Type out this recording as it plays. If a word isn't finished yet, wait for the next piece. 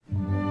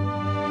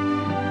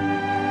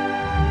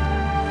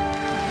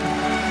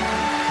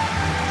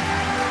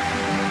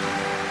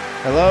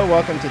Hello,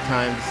 welcome to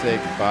Time to Say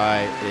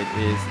Goodbye. It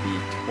is the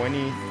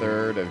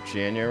 23rd of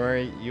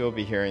January. You'll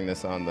be hearing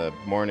this on the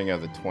morning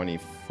of the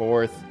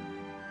 24th.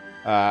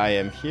 I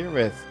am here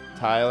with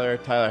Tyler.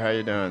 Tyler, how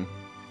you doing?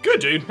 Good,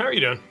 dude. How are you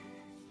doing?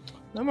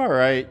 I'm all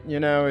right. You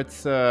know, it's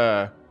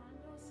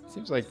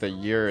seems like the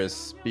year is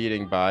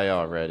speeding by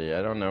already.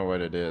 I don't know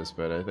what it is,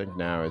 but I think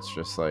now it's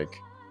just like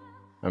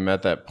I'm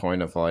at that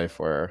point of life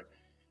where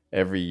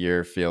every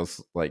year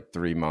feels like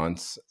 3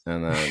 months,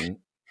 and then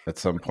at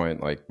some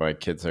point, like, my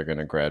kids are going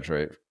to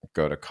graduate,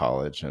 go to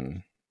college,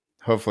 and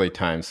hopefully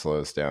time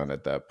slows down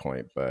at that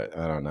point. But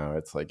I don't know.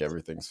 It's like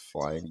everything's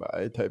flying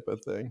by type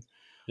of thing.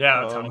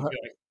 Yeah, Um, time's how, going.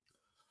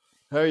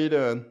 how are you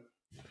doing?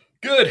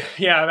 Good.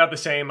 Yeah, about the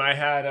same.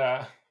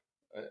 I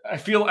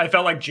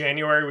felt like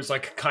January was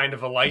like kind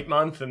of a light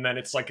month, and then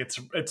it's like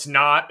it's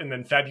not, and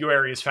then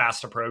February is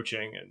fast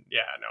approaching, and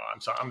yeah, no,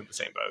 I'm sorry, I'm in the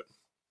same boat.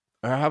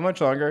 How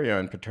much longer are you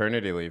on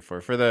paternity leave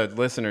for? For the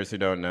listeners who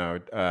don't know,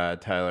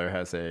 Tyler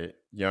has a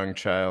young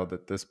child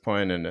at this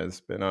point and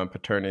has been on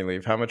paternity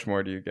leave. How much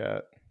more do you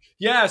get?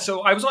 Yeah,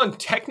 so I was on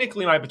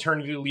technically my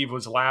paternity leave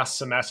was last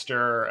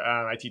semester.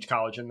 I teach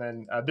college, and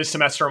then this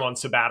semester I'm on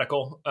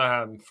sabbatical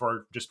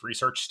for just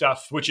research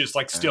stuff, which is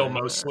like still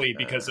mostly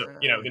because of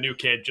the new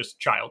kid, just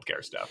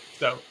childcare stuff.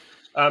 So,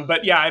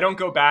 but yeah, I don't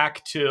go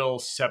back till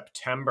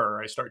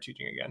September. I start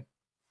teaching again.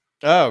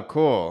 Oh,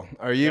 cool.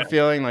 Are you Yeah.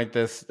 feeling like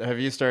this? Have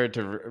you started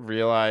to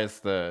realize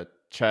the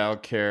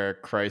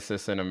childcare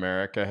crisis in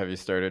America? Have you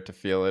started to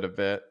feel it a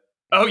bit?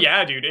 Oh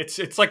yeah, dude.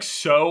 It's like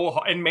so.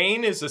 And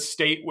Maine is a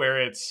state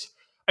where it's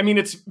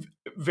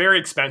very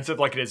expensive,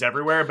 like it is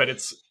everywhere, but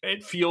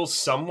it feels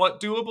somewhat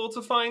doable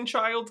to find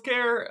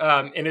childcare,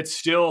 and it's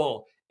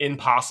still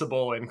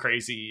impossible and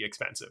crazy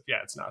expensive.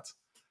 Yeah, it's nuts.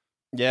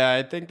 Yeah,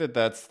 I think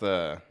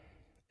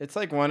it's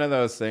like one of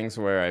those things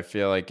where I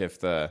feel like if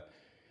the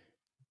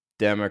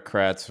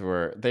Democrats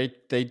were, they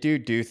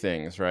do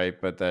things, right?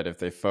 But that if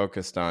they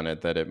focused on it,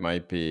 that it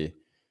might be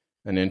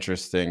an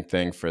interesting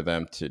thing for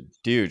them to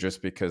do,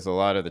 just because a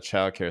lot of the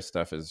childcare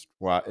stuff is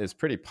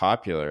pretty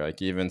popular.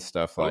 Like even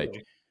stuff like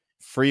Totally.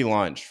 free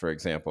lunch, for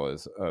example,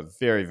 is a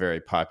very,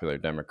 very popular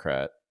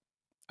Democrat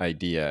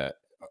idea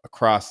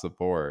across the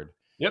board.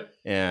 Yep.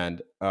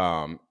 And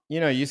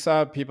you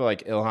saw people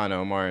like Ilhan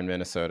Omar in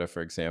Minnesota,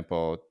 for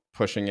example,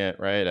 pushing it,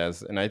 right?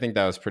 And I think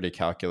that was pretty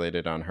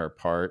calculated on her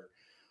part.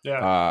 Yeah.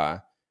 Uh,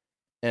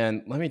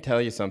 and let me tell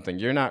you something.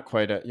 You're not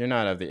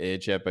of the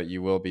age yet, but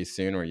you will be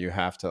soon, where you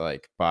have to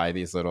like buy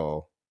these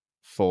little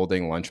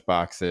folding lunch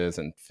boxes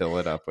and fill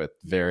it up with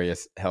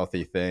various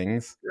healthy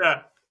things.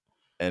 Yeah.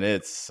 And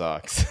it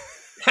sucks.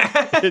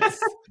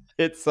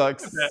 It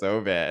sucks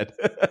so bad.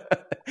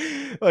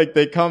 Like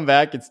they come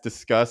back, it's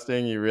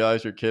disgusting. You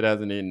realize your kid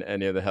hasn't eaten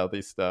any of the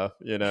healthy stuff.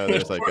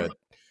 There's like a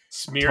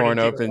Smeared torn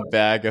into open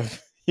bag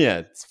of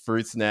it's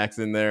fruit snacks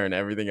in there, and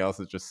everything else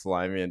is just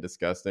slimy and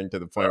disgusting to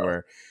the point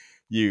where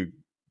you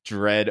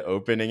dread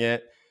opening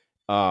it.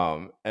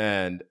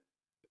 And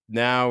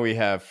now we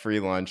have free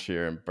lunch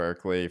here in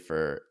Berkeley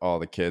for all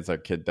the kids. Our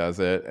kid does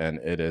it, and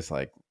it is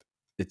like,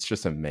 it's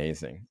just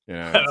amazing.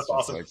 It's That's just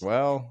awesome. like,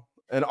 well,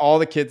 and all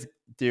the kids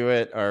do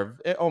it, or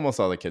almost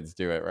all the kids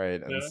do it,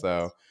 right? And Yeah.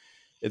 so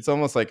it's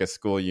almost like a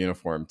school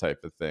uniform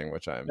type of thing,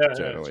 which I'm Yeah.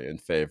 generally in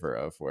favor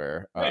of,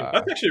 where Hey,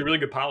 that's actually a really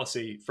good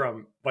policy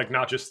from like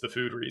not just the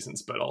food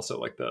reasons, but also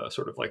like the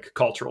sort of like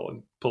cultural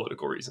and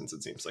political reasons.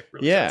 It seems like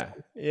really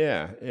sensible.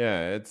 yeah.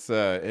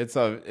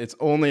 It's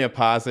only a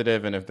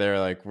positive, and if they're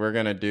like, we're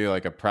gonna do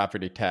like a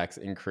property tax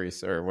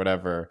increase or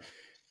whatever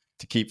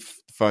to keep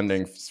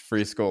funding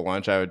free school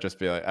lunch, I would just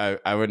be like,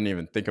 I wouldn't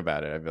even think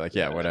about it. I'd be like,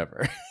 yeah,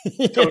 whatever.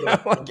 Totally.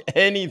 Like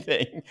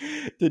anything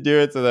to do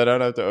it so that I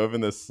don't have to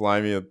open this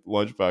slimy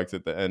lunchbox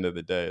at the end of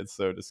the day. It's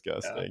so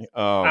disgusting.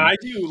 I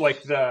do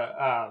like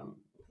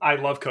I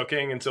love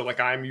cooking, and so like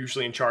I'm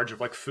usually in charge of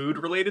like food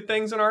related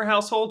things in our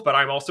household, but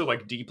I'm also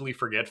like deeply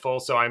forgetful,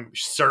 so I'm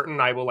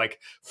certain I will like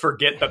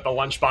forget that the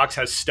lunchbox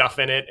has stuff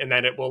in it, and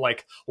then it will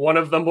like one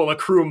of them will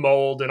accrue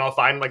mold, and I'll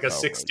find like a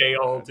 6-day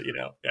old,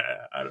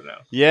 I don't know.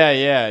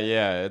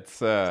 Yeah.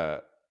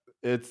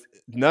 It's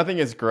nothing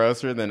is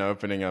grosser than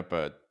opening up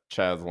a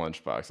child's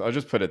lunchbox. I'll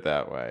just put it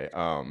that way.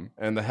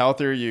 And the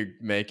healthier you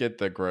make it,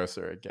 the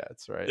grosser it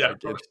gets, right? Yeah,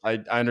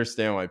 I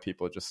understand why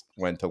people just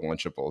went to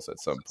Lunchables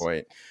at some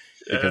point,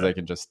 because yeah. they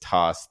can just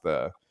toss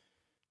the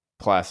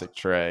plastic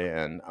tray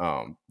and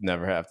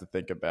never have to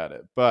think about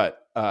it. But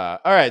all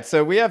right,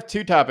 so we have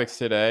two topics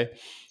today.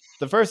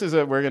 The first is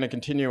that we're going to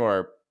continue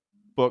our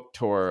book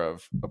tour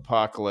of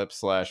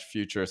apocalypse /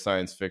 future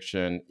science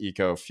fiction,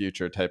 eco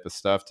future type of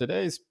stuff.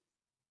 Today's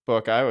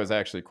book I was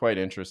actually quite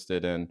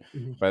interested in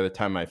by the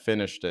time I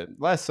finished it.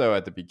 Less so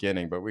at the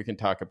beginning, but we can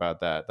talk about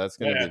that. That's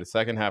going to be the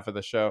second half of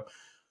the show.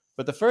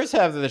 But the first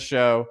half of the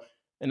show,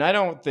 and I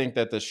don't think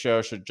that the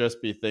show should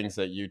just be things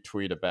that you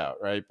tweet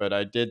about, right? But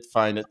I did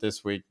find it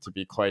this week to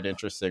be quite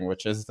interesting,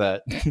 which is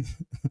that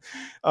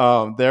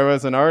there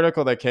was an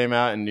article that came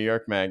out in New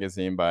York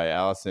Magazine by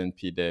Allison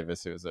P.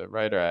 Davis, who is a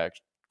writer I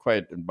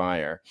quite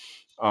admire.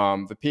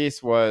 The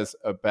piece was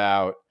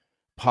about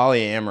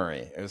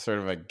polyamory. It was sort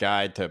of a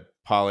guide to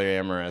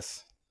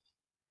polyamorous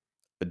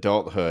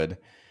adulthood.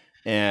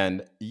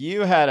 And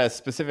you had a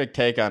specific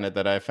take on it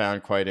that I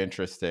found quite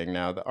interesting.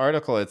 Now, the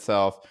article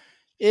itself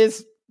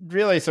is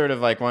really sort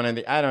of like one of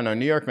the, I don't know,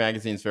 New York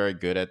Magazine's very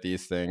good at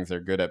these things. They're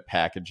good at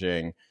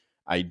packaging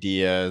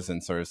ideas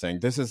and sort of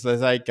saying, this is the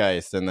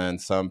zeitgeist. And then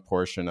some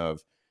portion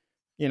of,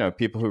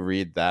 people who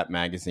read that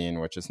magazine,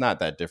 which is not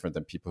that different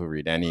than people who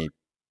read any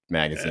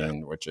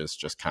magazine, which is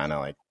just kind of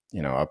like,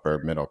 upper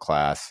middle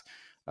class,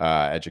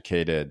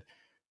 educated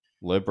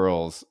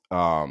liberals,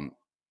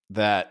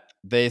 that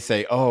they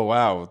say, oh,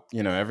 wow,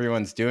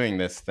 everyone's doing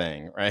this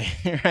thing, right?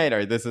 Right.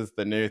 Or this is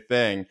the new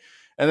thing.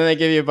 And then they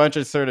give you a bunch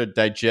of sort of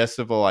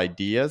digestible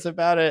ideas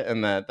about it.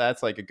 And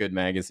that's like a good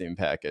magazine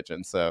package.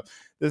 And so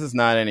this is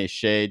not any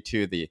shade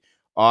to the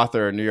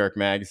author of New York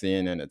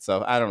Magazine in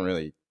itself. I don't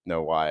really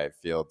know why I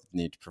feel the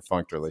need to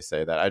perfunctorily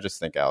say that. I just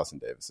think Allison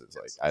Davis is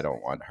like, I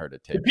don't want her to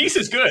take the piece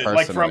is good,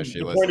 like from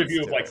the point of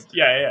view of like,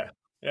 yeah.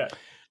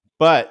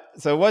 But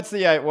so what's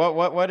the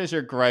what is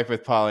your gripe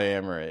with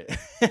polyamory?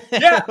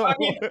 Yeah, I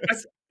mean,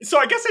 so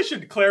I guess I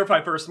should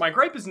clarify first. My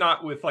gripe is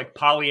not with like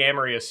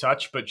polyamory as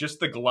such, but just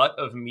the glut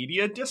of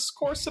media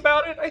discourse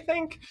about it, I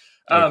think.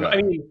 Okay.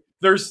 I mean,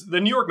 there's the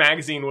New York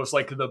Magazine was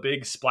like the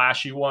big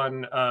splashy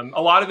one.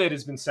 A lot of it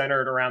has been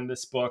centered around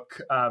this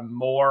book,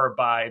 More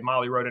by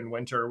Molly Roden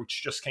Winter,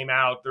 which just came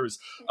out. There's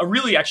a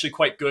really actually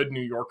quite good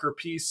New Yorker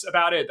piece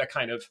about it that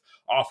kind of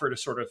offered a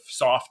sort of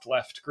soft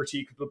left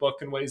critique of the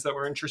book in ways that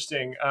were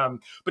interesting.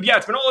 But yeah,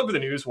 it's been all over the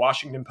news: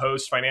 Washington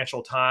Post,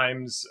 Financial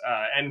Times,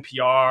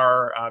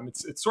 NPR.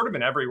 It's sort of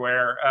been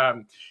everywhere,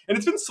 and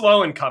it's been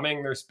slow in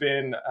coming. There's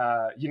been,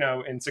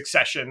 in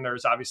succession,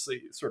 there's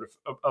obviously sort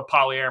of a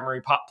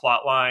polyamory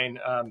plot line.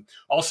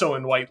 Also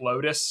in White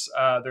Lotus,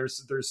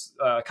 there's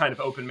a kind of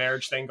open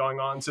marriage thing going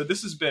on. So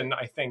this has been,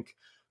 I think,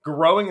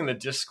 growing in the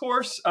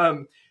discourse.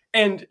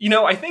 And,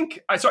 I think,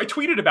 so I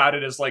tweeted about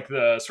it as like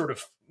the sort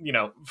of,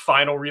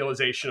 final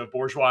realization of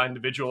bourgeois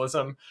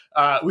individualism,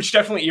 which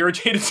definitely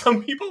irritated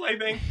some people, I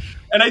think.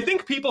 And I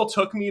think people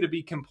took me to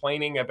be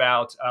complaining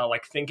about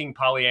like thinking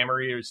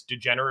polyamory is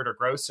degenerate or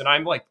gross. And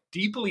I'm like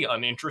deeply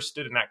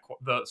uninterested in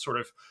the sort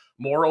of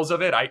morals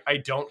of it. I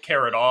don't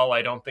care at all.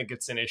 I don't think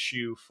it's an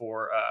issue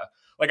for,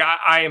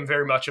 I am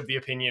very much of the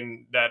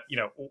opinion that,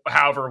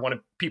 however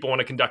people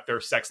want to conduct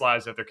their sex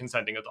lives if they're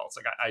consenting adults,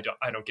 like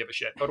I don't give a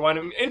shit. But what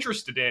I'm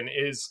interested in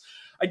is,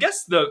 I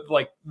guess the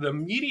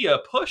media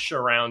push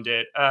around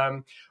it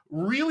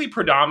really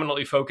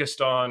predominantly focused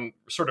on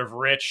sort of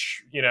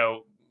rich,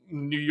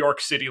 New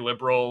York City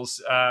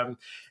liberals.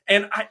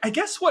 And I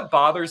guess what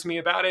bothers me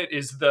about it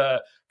is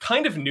the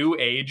kind of new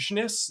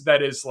ageness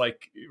that is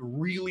like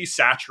really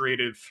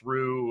saturated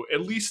through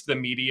at least the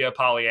media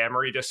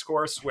polyamory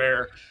discourse,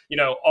 where,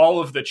 all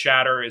of the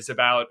chatter is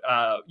about,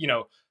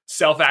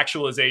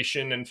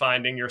 self-actualization and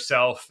finding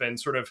yourself and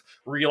sort of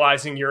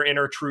realizing your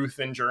inner truth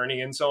and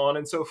journey and so on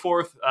and so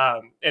forth.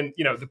 And,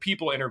 the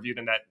people interviewed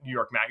in that New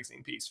York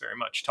Magazine piece very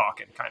much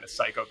talking kind of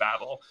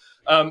psychobabble.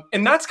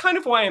 And that's kind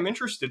of why I'm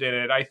interested in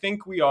it. I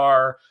think we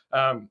are,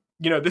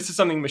 this is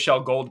something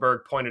Michelle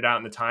Goldberg pointed out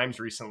in the Times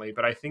recently,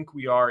 but I think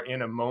we are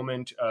in a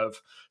moment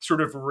of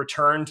sort of a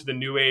return to the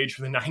new age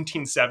of the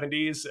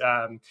 1970s.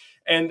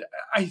 And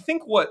I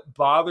think what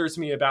bothers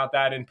me about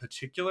that in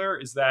particular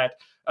is that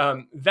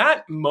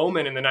that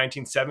moment in the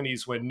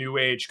 1970s when New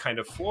Age kind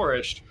of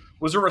flourished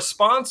was a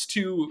response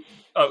to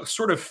a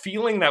sort of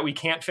feeling that we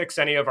can't fix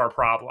any of our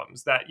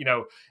problems, that,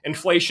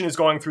 inflation is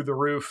going through the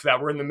roof,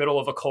 that we're in the middle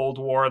of a Cold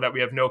War, that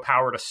we have no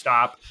power to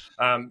stop.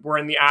 We're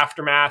in the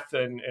aftermath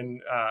and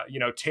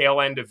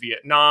tail end of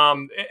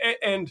Vietnam.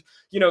 And,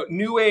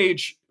 New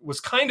Age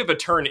was kind of a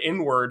turn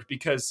inward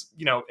because,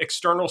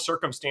 external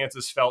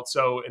circumstances felt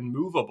so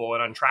immovable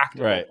and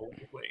untractable. Right.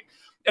 Politically.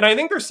 And I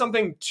think there's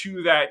something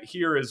to that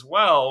here as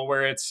well,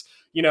 where it's,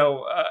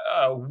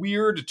 a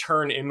weird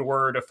turn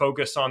inward, a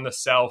focus on the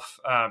self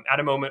at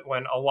a moment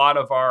when a lot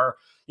of our,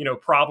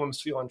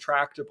 problems feel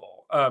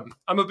intractable.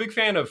 I'm a big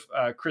fan of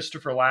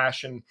Christopher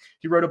Lasch, and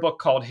he wrote a book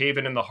called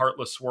Haven in the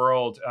Heartless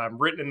World,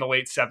 written in the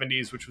late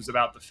 70s, which was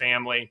about the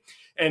family.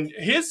 And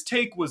his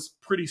take was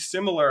pretty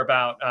similar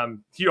about,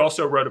 he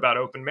also wrote about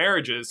open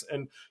marriages.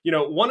 And,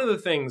 one of the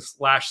things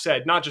Lasch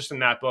said, not just in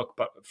that book,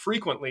 but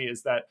frequently,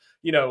 is that,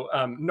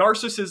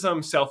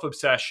 narcissism,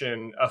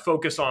 self-obsession, a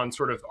focus on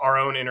sort of our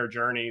own inner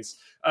journeys,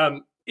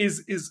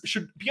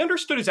 should be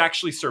understood as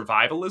actually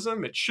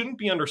survivalism. It shouldn't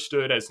be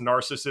understood as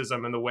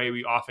narcissism in the way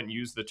we often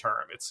use the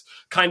term. It's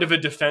kind of a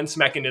defense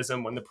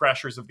mechanism when the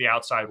pressures of the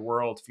outside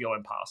world feel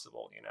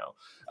impossible,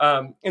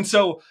 and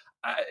so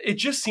it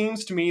just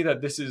seems to me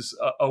that this is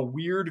a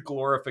weird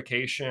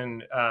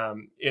glorification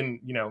in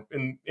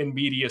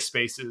media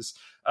spaces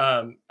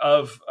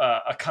of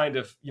a kind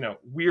of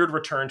weird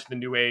return to the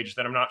new age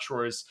that I'm not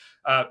sure is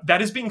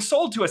that is being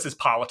sold to us as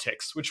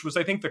politics, which was,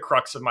 I think, the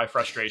crux of my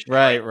frustration.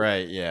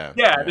 Right. Yeah.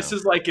 This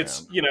is like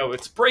it's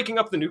it's breaking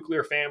up the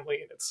nuclear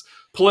family, and it's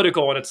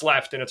political and it's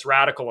left and it's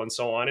radical and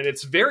so on, and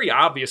it's very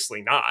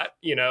obviously not.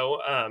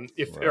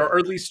 Or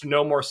at least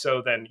no more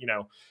so than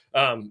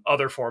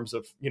other forms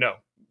of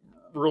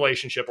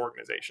relationship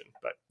organization.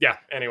 But yeah,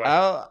 anyway.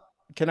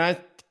 can I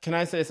can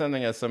I say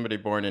something as somebody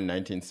born in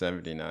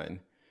 1979?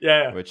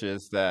 Yeah. Which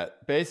is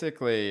that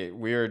basically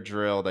we are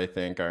drilled, I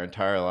think, our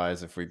entire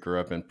lives if we grew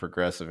up in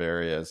progressive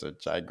areas,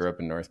 which I grew up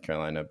in North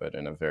Carolina, but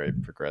in a very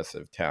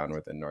progressive town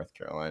within North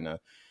Carolina,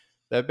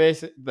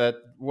 that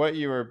what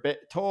you were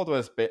told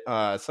was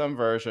some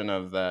version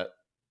of that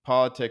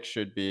politics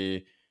should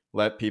be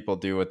let people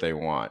do what they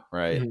want,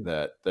 right? Mhm.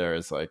 That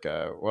there's like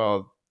a,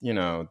 well,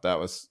 that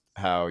was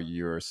how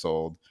you were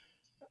sold.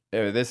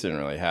 This didn't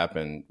really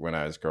happen when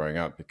I was growing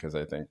up because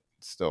I think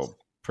still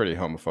pretty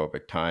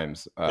homophobic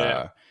times.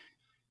 Yeah.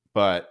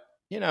 But,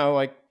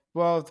 like,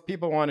 well, if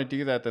people want to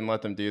do that, then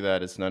let them do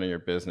that. It's none of your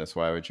business.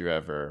 Why would you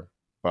ever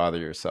bother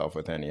yourself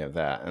with any of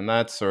that? And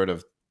that's sort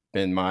of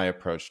been my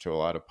approach to a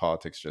lot of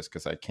politics, just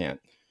because I can't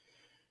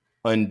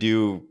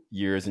undo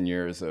years and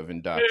years of Yeah.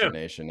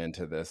 indoctrination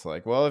into this.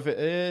 Like, well, if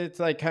it's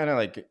like kind of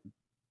like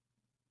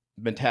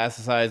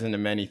metastasized into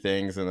many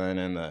things, and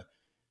then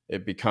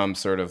it becomes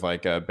sort of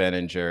like a Ben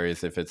and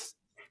Jerry's, if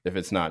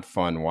it's not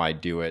fun, why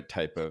do it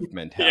type of Yeah.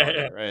 mentality,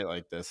 Yeah. right?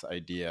 Like this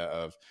idea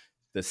of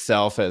the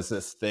self as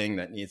this thing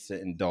that needs to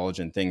indulge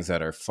in things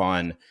that are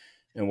fun,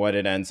 and what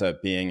it ends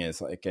up being is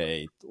like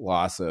a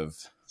loss of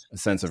a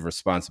sense of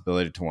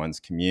responsibility to one's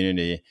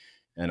community,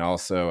 and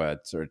also a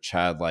sort of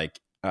childlike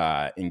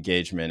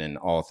engagement in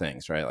all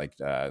things, right? Like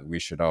we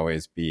should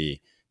always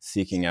be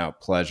seeking out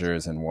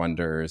pleasures and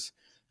wonders,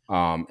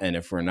 and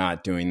if we're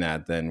not doing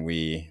that, then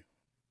we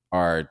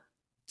are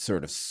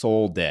sort of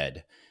soul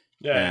dead.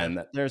 Yeah.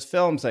 And there's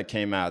films that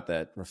came out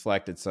that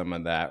reflected some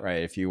of that,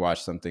 right? If you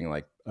watch something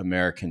like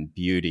American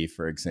Beauty,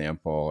 for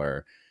example,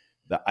 or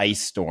The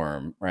Ice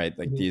Storm, right?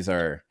 Like Mhm. these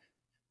are,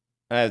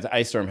 the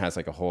Ice Storm has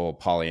like a whole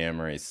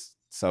polyamory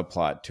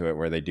subplot to it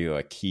where they do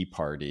a key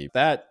party.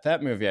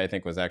 That movie I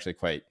think was actually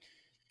quite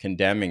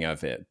condemning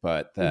of it,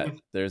 but that Mhm.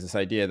 there's this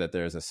idea that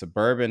there's a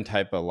suburban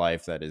type of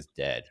life that is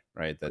dead,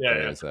 right? That Yeah.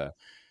 Yeah. there's a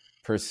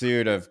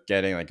pursuit of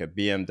getting like a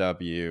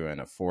BMW and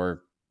a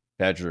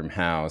 4-bedroom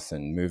house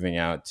and moving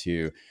out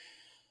to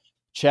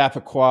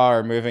Chappaqua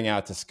or moving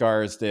out to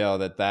Scarsdale,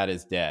 that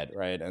is dead,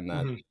 right? And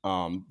that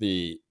Mhm.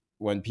 the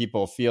when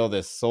people feel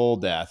this soul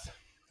death,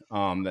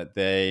 that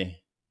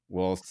they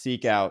will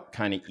seek out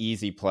kind of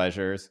easy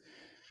pleasures,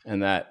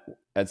 and that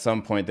at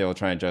some point they will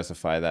try and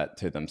justify that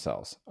to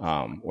themselves,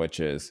 which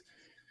is,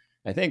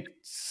 I think,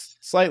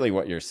 slightly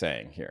what you're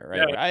saying here,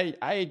 right? Yeah.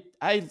 Where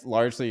I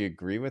largely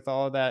agree with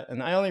all of that,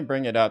 and I only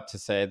bring it up to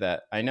say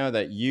that I know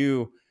that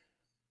you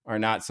are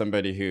not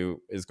somebody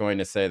who is going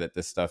to say that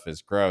this stuff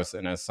is gross,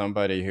 and as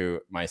somebody who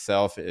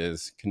myself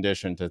is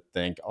conditioned to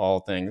think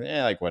all things,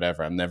 like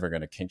whatever, I'm never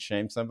going to kink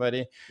shame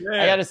somebody. I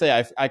got Yeah. to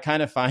say, I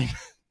kind of find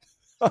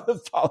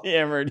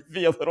polyamory to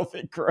be a little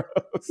bit gross.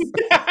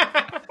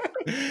 Yeah.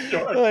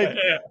 Sure. Yeah. Like,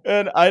 Yeah.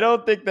 and I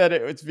don't think that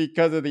it's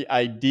because of the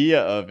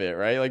idea of it,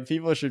 right? Like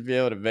people should be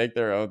able to make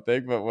their own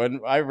thing. But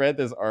when I read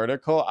this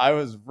article, I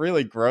was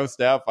really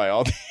grossed out by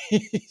all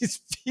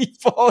these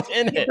people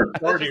in it.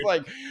 For sure,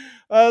 dude.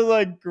 I was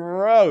like,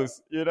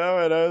 gross, and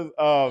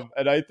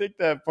and I think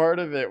that part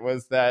of it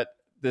was that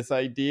this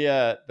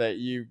idea that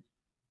you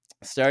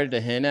started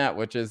to hint at,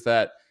 which is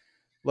that,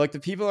 look,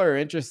 the people who are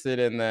interested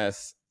in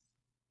this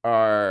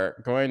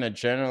are going to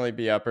generally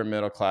be upper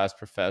middle class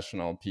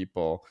professional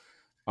people,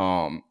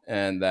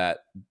 and that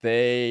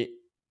they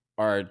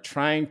are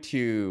trying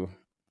to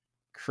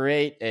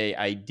create a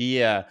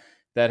idea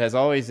that has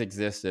always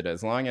existed.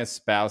 As long as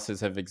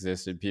spouses have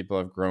existed, people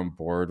have grown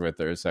bored with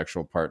their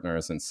sexual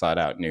partners and sought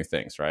out new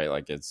things, right?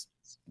 Like it's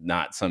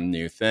not some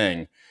new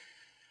thing.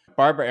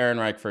 Barbara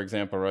Ehrenreich, for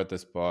example, wrote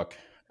this book,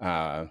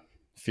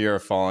 Fear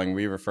of Falling.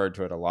 We referred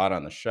to it a lot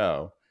on the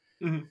show.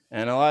 Mhm.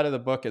 And a lot of the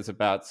book is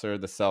about sort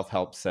of the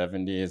self-help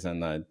 70s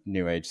and the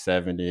new age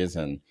 70s,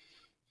 and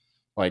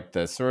like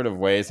the sort of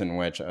ways in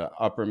which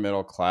upper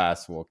middle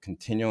class will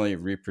continually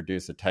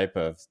reproduce a type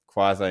of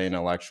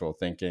quasi-intellectual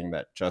thinking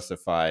that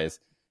justifies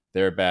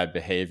their bad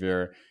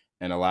behavior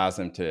and allows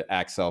them to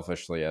act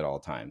selfishly at all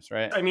times,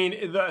 right? I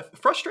mean, the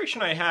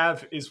frustration I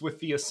have is with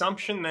the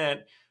assumption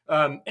that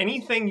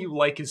anything you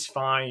like is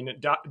fine.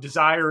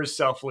 Desire is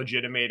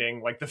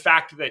self-legitimating. Like the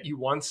fact that you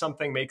want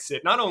something makes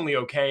it not only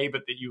okay,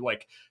 but that you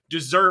like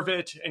deserve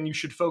it, and you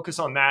should focus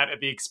on that at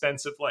the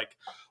expense of like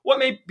what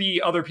may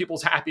be other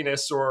people's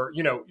happiness or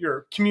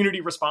your community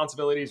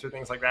responsibilities or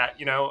things like that.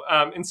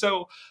 And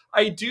so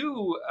I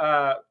do.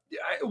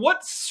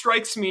 What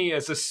strikes me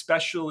as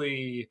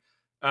especially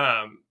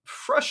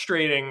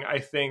frustrating, I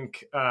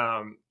think,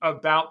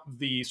 about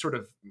the sort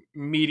of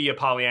media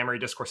polyamory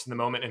discourse in the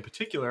moment in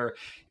particular,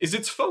 is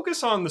its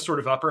focus on the sort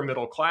of upper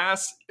middle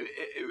class,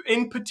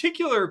 in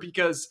particular,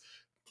 because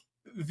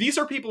these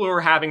are people who are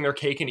having their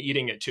cake and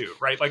eating it too,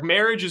 right? Like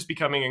marriage is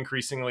becoming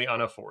increasingly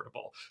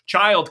unaffordable.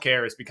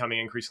 Childcare is becoming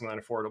increasingly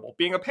unaffordable.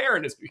 Being a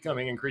parent is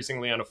becoming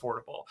increasingly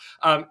unaffordable.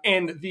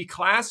 And the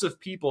class of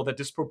people that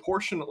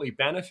disproportionately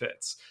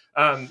benefits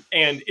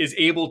and is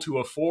able to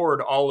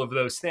afford all of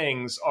those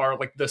things are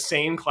like the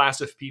same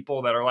class of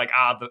people that are like,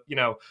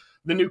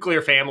 the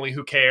nuclear family,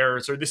 who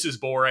cares, or this is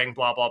boring,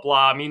 blah, blah,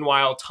 blah.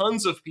 Meanwhile,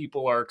 tons of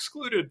people are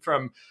excluded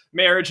from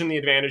marriage and the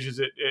advantages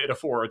it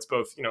affords,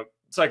 both,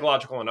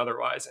 psychological and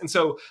otherwise. And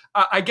so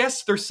I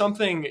guess there's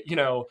something,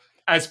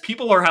 as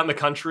people around the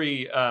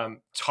country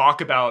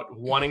talk about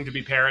wanting to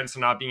be parents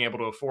and not being able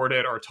to afford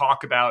it, or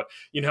talk about,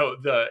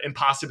 the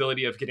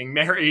impossibility of getting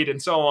married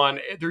and so on,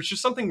 there's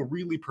just something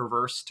really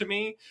perverse to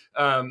me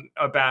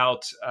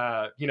about,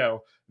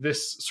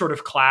 this sort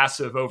of class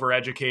of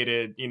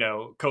overeducated,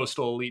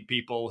 coastal elite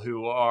people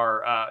who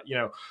are,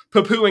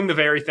 poo-pooing the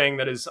very thing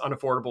that is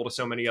unaffordable to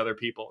so many other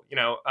people,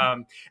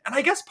 and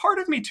I guess part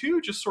of me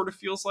too just sort of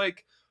feels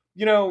like,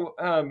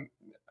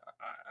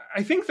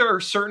 I think there are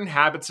certain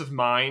habits of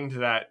mind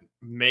that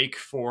make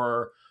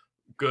for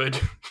good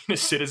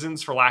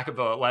citizens, for lack of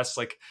a less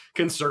like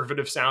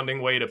conservative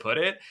sounding way to put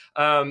it.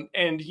 And,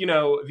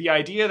 the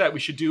idea that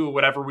we should do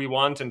whatever we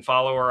want and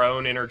follow our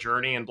own inner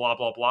journey and blah,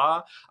 blah,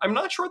 blah. I'm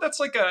not sure that's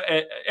like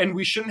and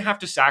we shouldn't have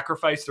to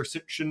sacrifice. There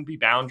shouldn't be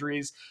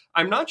boundaries.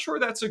 I'm not sure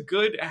that's a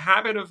good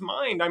habit of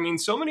mind. I mean,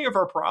 so many of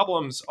our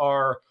problems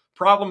are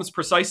problems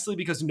precisely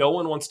because no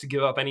one wants to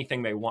give up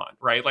anything they want,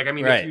 right? Like, I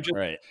mean, if you just,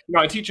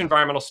 I teach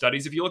environmental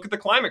studies. If you look at the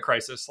climate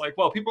crisis, like,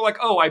 well, people are like,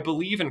 oh, I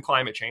believe in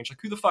climate change. Like,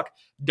 who the fuck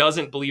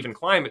doesn't believe in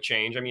climate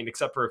change? I mean,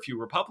 except for a few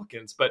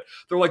Republicans, but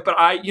they're like, but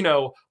I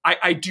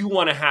do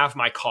want to have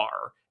my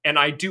car, and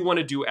I do want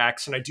to do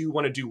X, and I do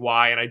want to do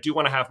Y, and I do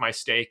want to have my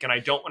steak, and I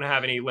don't want to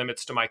have any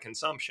limits to my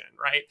consumption,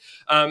 right?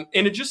 And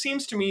it just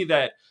seems to me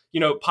that,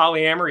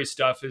 polyamory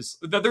stuff is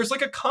that there's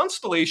like a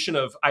constellation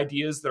of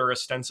ideas that are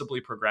ostensibly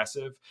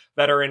progressive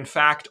that are in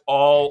fact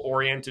all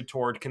oriented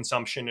toward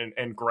consumption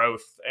and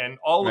growth and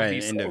all of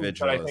these things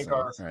that I think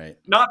are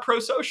not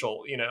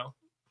pro-social,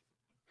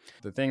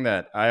 The thing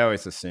that I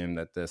always assume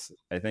that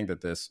I think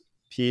that this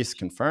piece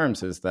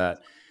confirms is that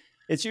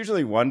it's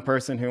usually one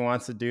person who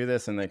wants to do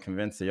this and they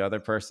convince the other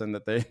person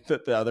that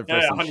the other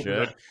person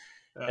should.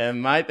 Yeah.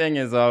 And my thing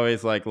is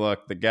always like,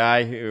 look, the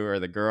guy or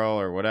the girl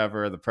or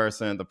whatever, the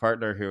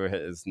partner who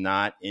is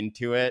not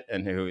into it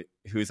and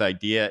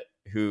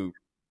who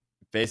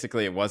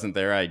basically it wasn't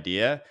their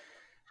idea,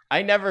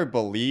 I never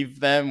believe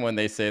them when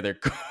they say they're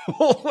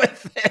cool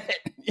with it.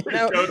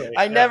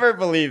 I never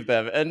believe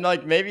them. And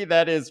like, maybe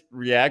that is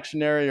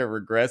reactionary or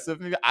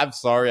regressive. I'm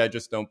sorry, I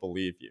just don't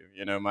believe you.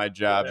 My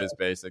job is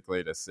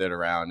basically to sit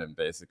around and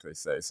basically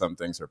say some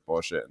things are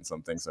bullshit and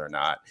some things are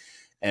not.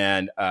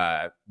 And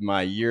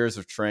my years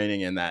of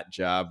training in that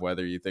job,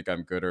 whether you think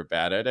I'm good or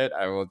bad at it,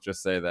 I will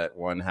just say that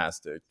one has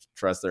to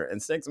trust their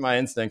instincts. My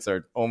instincts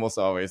are almost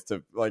always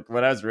to, like,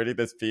 when I was reading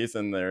this piece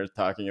and they're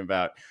talking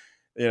about,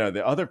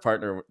 the other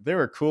partner, they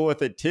were cool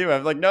with it too.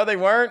 I'm like, no, they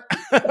weren't.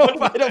 I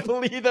don't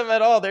believe them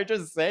at all. They're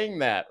just saying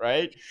that,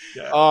 right?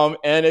 Yeah.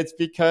 And it's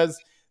because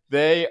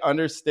they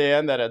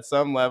understand that at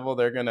some level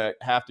they're going to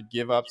have to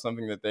give up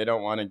something that they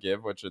don't want to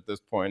give, which at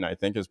this point I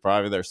think is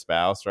probably their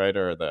spouse, right?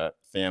 Or the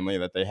family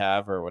that they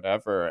have or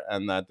whatever,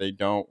 and that they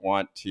don't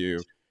want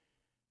to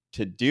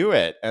do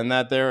it. And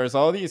that there is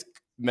all these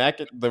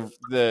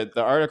the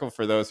article,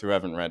 for those who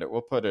haven't read it,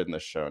 we'll put it in the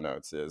show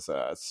notes, is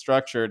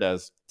structured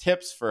as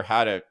tips for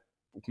how to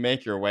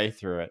make your way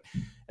through it.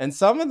 And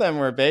some of them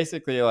were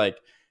basically like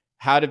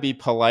how to be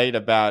polite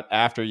about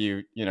after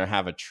you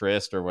have a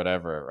tryst or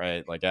whatever,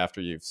 right? Like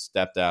after you've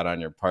stepped out on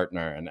your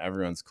partner and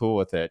everyone's cool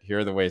with it, here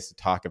are the ways to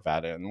talk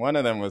about it. And one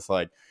of them was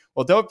like,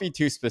 well, don't be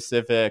too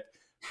specific,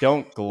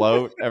 don't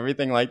gloat,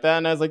 everything like that.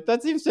 And I was like,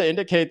 that seems to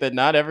indicate that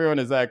not everyone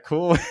is that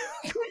cool.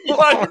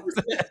 Yeah.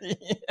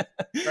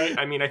 Right.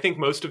 I mean, I think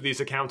most of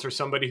these accounts are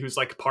somebody whose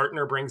like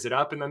partner brings it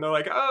up and then they're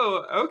like,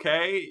 oh,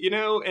 okay,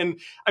 and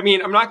I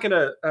mean, I'm not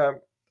gonna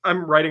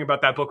I'm writing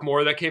about that book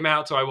more that came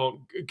out, so I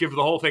won't give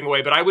the whole thing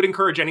away, but I would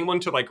encourage anyone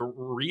to like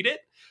read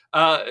it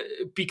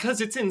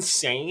because it's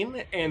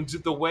insane. And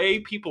the way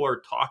people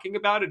are talking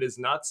about it is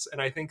nuts.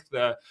 And I think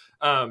the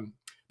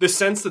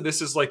sense that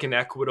this is like an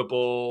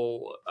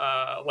equitable,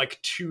 like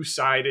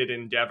two-sided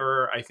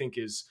endeavor, I think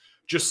is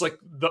just like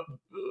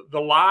the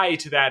lie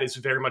to that is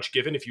very much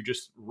given if you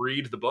just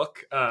read the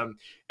book.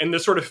 And the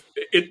sort of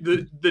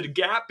the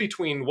gap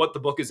between what the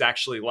book is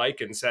actually like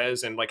and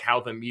says and like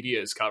how the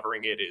media is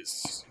covering it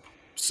is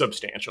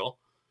substantial.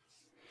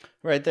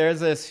 Right. There's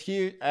this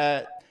huge,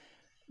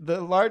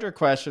 the larger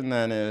question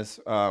then is,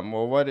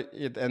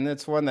 and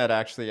it's one that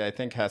actually I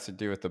think has to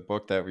do with the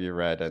book that we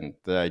read and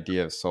the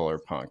idea of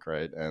Solarpunk,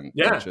 right? And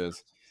which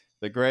is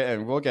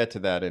and we'll get to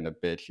that in a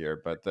bit here,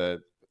 but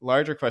the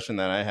larger question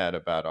that I had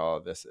about all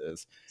of this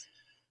is,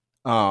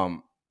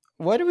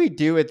 what do we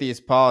do with these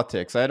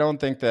politics? I don't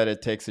think that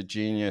it takes a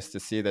genius to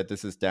see that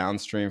this is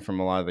downstream from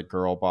a lot of the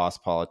girl boss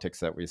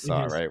politics that we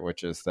saw, right?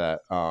 Which is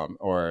that,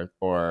 or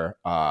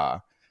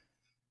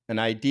an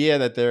idea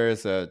that there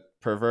is a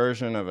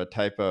perversion of a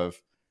type of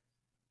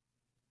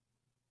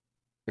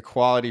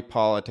equality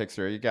politics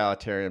or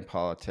egalitarian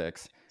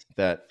politics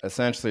that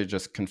essentially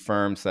just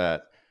confirms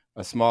that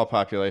a small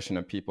population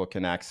of people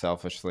can act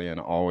selfishly and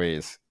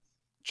always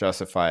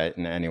justify it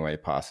in any way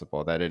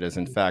possible, that it is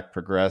in fact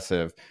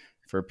progressive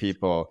for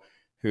people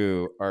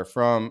who are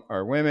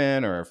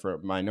women or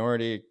from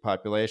minority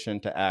population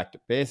to act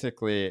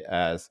basically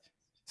as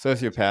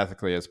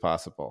sociopathically as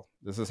possible.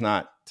 This is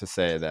not to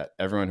say that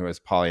everyone who is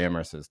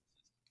polyamorous is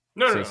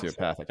No.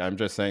 sociopathic. I'm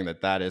just saying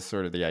that is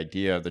sort of the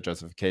idea of the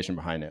justification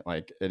behind it.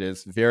 Like, it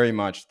is very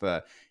much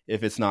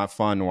if it's not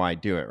fun, why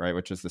do it, right?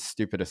 Which is the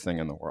stupidest thing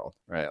in the world,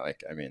 right?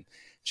 Like, I mean,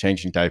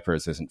 changing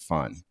diapers isn't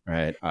fun,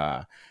 right?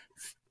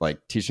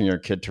 Like, teaching your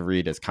kid to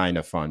read is kind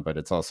of fun, but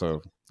it's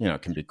also,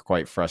 can be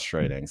quite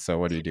frustrating. So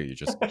what do? You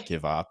just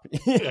give up,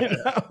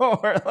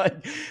 or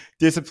like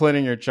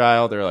disciplining your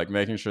child or like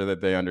making sure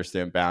that they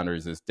understand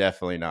boundaries is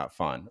definitely not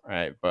fun,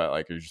 right? But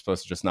like, you're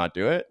supposed to just not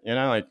do it,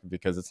 like,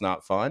 because it's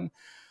not fun.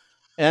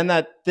 And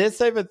that this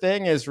type of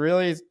thing is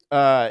really,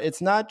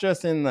 it's not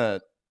just in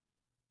the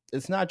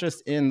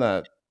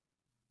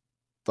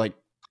like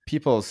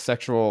people's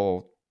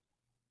sexual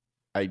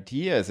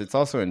ideas, it's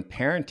also in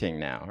parenting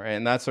now, right?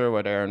 And that's sort of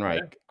what Aaron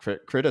Reich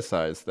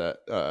criticized,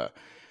 that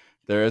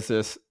there is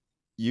this,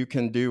 you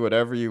can do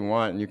whatever you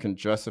want and you can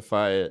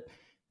justify it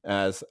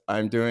as,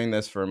 I'm doing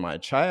this for my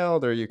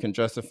child, or you can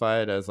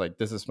justify it as like,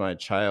 this is my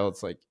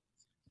child's like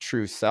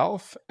true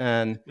self.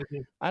 And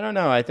I don't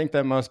know, I think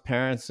that most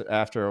parents,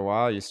 after a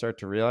while, you start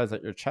to realize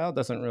that your child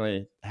doesn't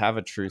really have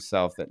a true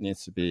self that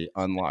needs to be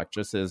unlocked,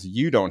 just as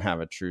you don't have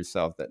a true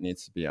self that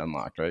needs to be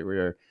unlocked, right? We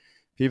are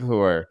people who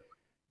are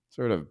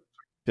sort of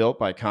built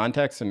by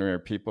context, and we're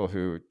people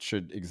who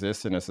should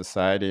exist in a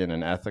society in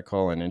an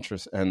ethical and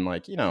interest and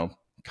like,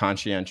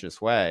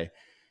 conscientious way.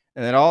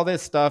 And then all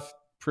this stuff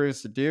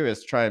proves to do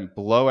is try and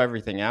blow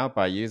everything out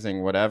by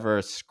using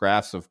whatever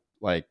scraps of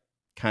like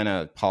kind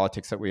of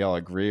politics that we all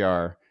agree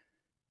upon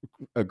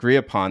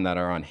that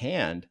are on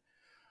hand.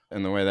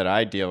 And the way that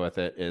I deal with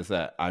it is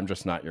that I'm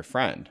just not your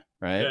friend,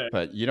 right? Yeah.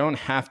 But you don't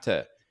have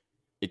to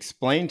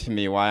explain to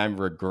me why I'm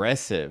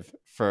regressive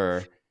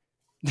for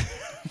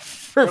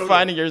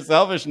finding your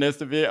selfishness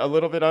to be a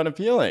little bit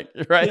unappealing,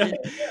 right?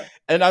 Yeah.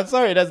 And I'm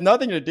sorry, it has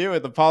nothing to do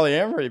with the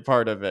polyamory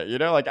part of it.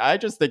 Like, I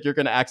just think you're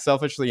going to act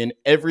selfishly in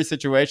every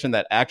situation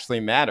that actually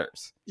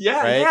matters.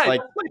 Yeah, right? Yeah,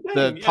 like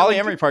the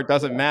polyamory part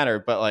doesn't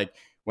matter, but like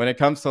when it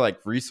comes to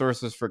like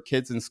resources for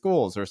kids in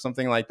schools or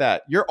something like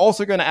that, you're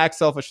also going to act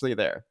selfishly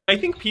there. I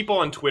think people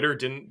on Twitter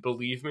didn't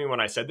believe me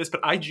when I said this,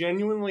 but I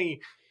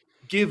genuinely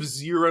give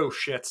zero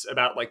shits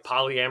about like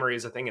polyamory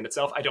as a thing in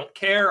itself. I don't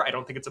care. I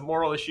don't think it's a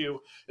moral issue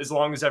as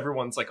long as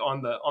everyone's like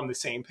on the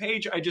same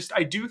page.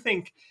 I do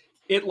think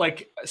it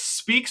like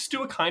speaks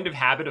to a kind of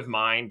habit of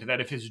mind that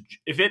if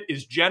it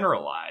is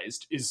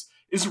generalized is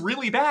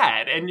really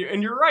bad. And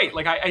you're right.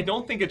 Like I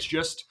don't think it's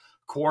just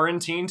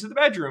quarantine to the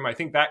bedroom. I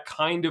think that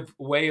kind of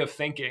way of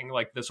thinking,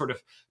 like the sort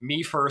of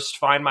me first,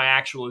 find my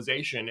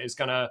actualization, is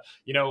gonna,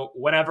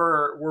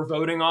 whenever we're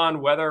voting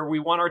on whether we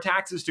want our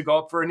taxes to go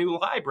up for a new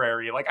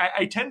library, like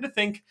I tend to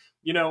think,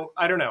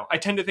 I don't know. I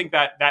tend to think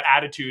that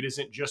attitude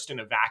isn't just in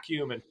a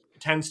vacuum and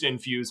tends to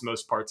infuse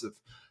most parts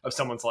of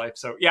someone's life.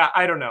 So yeah,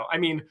 I don't know. I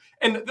mean,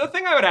 and the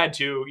thing I would add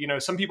too,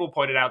 some people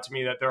pointed out to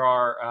me that there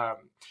are,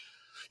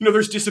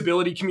 there's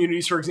disability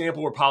communities, for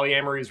example, where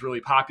polyamory is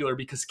really popular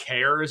because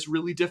care is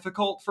really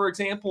difficult, for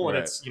example. And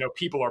it's,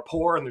 people are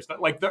poor, and there's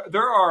not, like,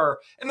 there are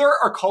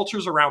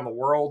cultures around the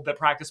world that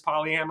practice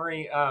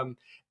polyamory.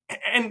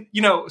 And,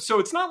 so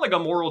it's not like a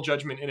moral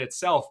judgment in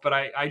itself, but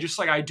I just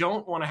like, I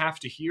don't want to have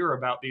to hear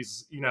about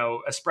these,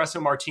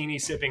 espresso martini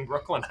sipping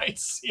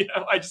Brooklynites,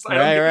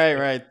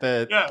 Right.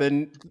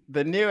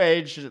 The new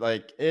age,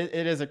 like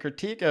it is a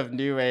critique of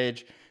new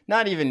age,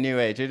 not even new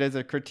age. It is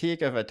a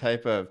critique of a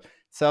type of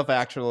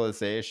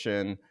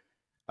self-actualization,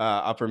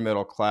 upper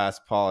middle class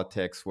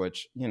politics,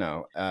 which,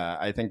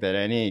 I think that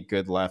any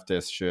good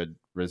leftist should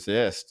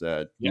resist,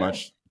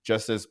 much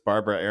just as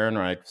Barbara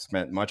Ehrenreich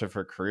spent much of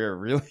her career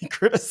really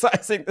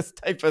criticizing this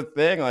type of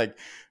thing. Like,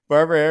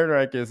 Barbara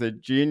Ehrenreich is a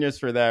genius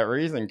for that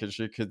reason, because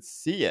she could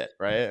see it,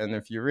 right? And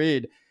if you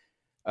read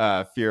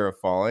Fear of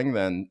Falling,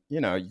 then,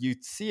 you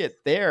see it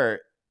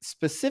there,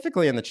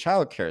 specifically in the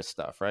childcare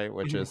stuff, right?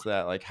 Which is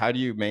that, like, how do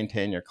you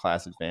maintain your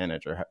class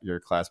advantage or your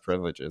class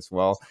privileges?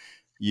 Well,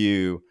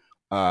 you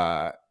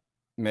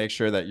make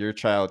sure that your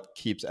child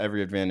keeps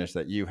every advantage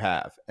that you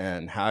have.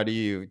 And how do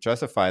you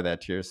justify that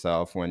to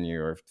yourself when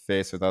you're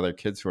faced with other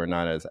kids who are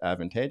not as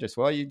advantageous?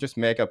 Well, you just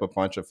make up a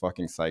bunch of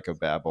fucking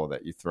psychobabble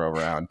that you throw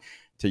around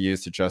to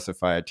use to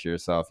justify it to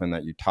yourself, and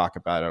that you talk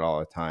about it all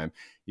the time.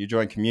 You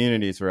join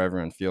communities where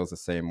everyone feels the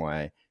same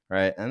way,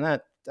 right? And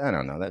that, I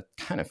don't know, that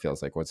kind of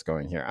feels like what's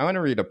going here. I want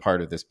to read a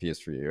part of this piece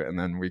for you, and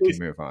then we can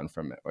move on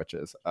from it, which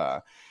is,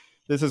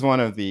 this is one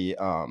of the,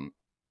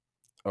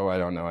 I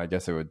don't know, I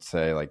guess it would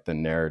say like the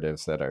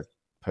narratives that are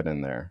put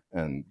in there.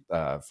 And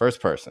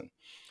first person.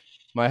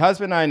 My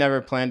husband and I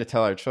never planned to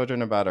tell our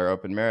children about our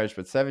open marriage,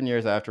 but 7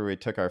 years after we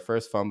took our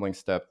first fumbling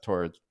step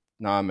towards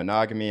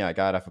non-monogamy, I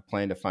got off a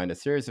plane to find a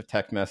series of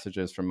text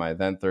messages from my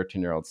then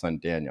 13-year-old son,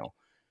 Daniel.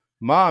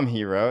 Mom,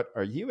 he wrote,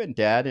 are you and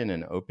Dad in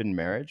an open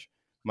marriage?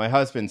 My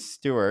husband,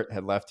 Stuart,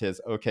 had left his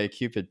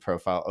OkCupid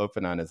profile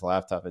open on his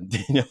laptop, and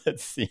Daniel had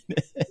seen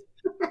it.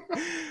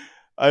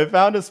 I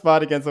found a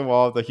spot against the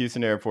wall of the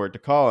Houston airport to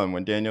call him.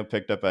 When Daniel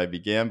picked up, I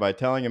began by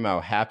telling him how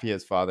happy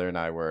his father and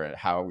I were and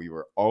how we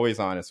were always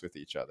honest with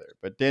each other.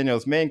 But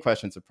Daniel's main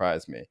question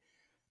surprised me.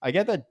 I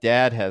get that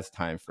dad has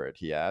time for it,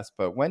 he asked,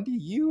 but when do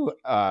you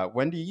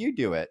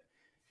do it?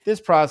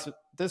 This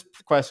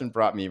question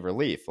brought me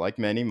relief. Like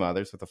many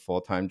mothers with a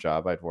full-time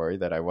job, I'd worry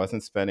that I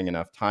wasn't spending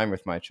enough time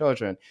with my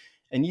children,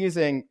 and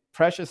using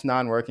precious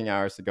non-working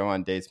hours to go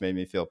on dates made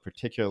me feel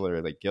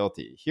particularly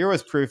guilty. Here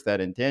was proof that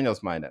in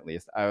Daniel's mind, at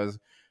least, I was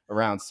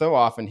around so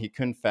often he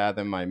couldn't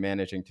fathom my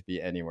managing to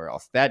be anywhere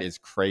else. That is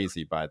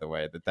crazy, by the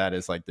way, that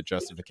is like the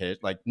justification.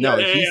 Like, no,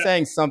 he's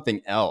saying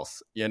something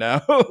else, you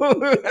know?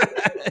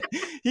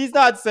 He's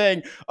not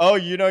saying, oh,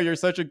 you're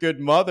such a good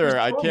mother.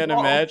 I can't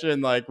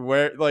imagine like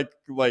where, like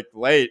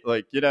late,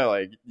 like,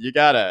 like you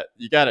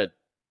gotta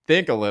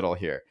think a little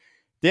here.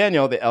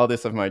 Daniel, the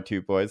eldest of my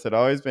two boys, had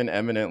always been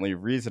eminently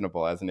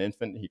reasonable. As an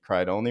infant, he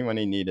cried only when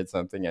he needed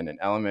something, and in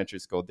elementary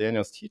school,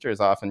 Daniel's teachers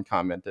often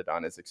commented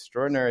on his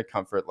extraordinary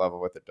comfort level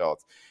with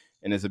adults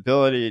and his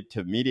ability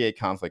to mediate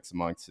conflicts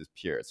amongst his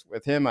peers.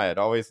 With him, I had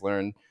always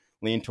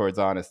leaned towards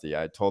honesty.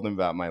 I had told him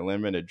about my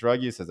limited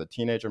drug use as a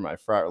teenager, my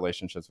fraught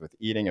relationships with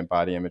eating and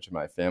body image, and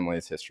my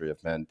family's history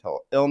of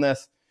mental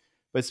illness.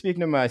 But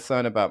speaking to my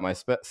son about my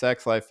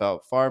sex life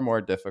felt far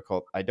more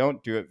difficult. I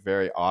don't do it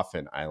very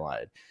often, I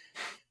lied.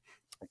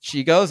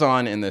 She goes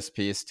on in this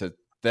piece to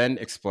then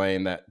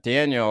explain that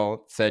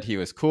Daniel said he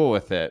was cool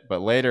with it, but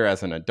later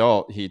as an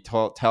adult, he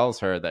tells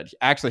her that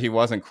actually he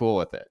wasn't cool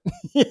with it.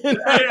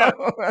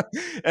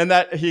 And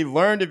that he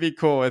learned to be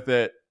cool with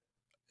it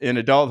in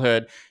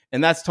adulthood.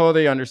 And that's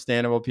totally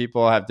understandable.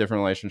 People have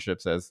different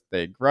relationships as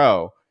they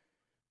grow.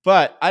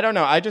 But I don't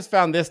know. I just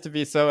found this to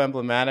be so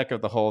emblematic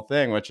of the whole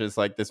thing, which is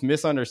like this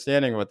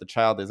misunderstanding of what the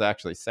child is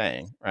actually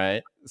saying,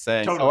 right?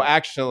 Saying, totally. Oh,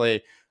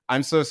 actually,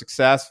 I'm so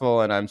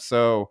successful and I'm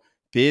so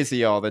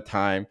busy all the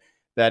time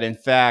that in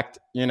fact,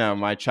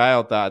 my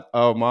child thought,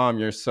 oh, mom,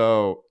 you're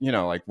so,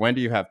 like, when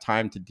do you have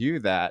time to do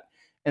that?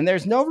 And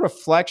there's no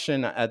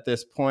reflection at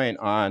this point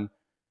on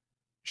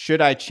should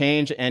I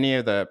change any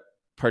of the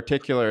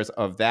particulars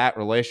of that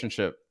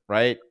relationship,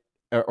 right?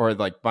 Or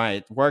like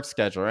my work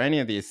schedule or any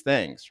of these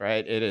things,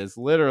 right? It is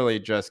literally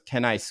just,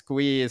 can I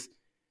squeeze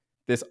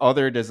this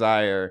other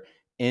desire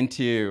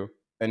into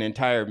an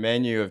entire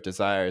menu of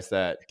desires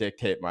that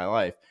dictate my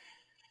life?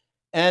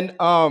 And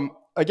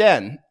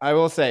again, I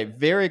will say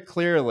very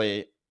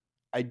clearly,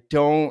 I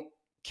don't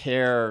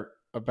care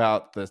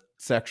about the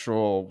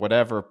sexual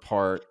whatever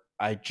part.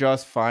 I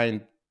just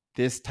find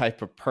this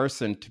type of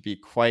person to be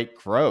quite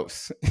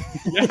gross.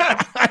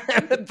 Yeah.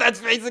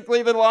 That's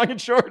basically the long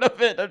and short of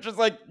it. I'm just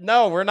like,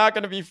 no, we're not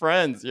going to be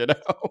friends,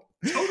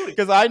 Totally.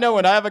 Because I know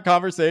when I have a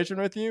conversation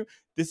with you,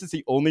 this is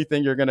the only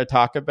thing you're going to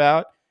talk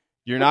about.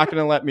 You're not going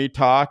to let me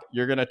talk.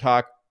 You're going to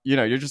talk,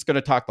 you're just going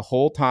to talk the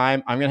whole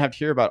time. I'm going to have to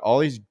hear about all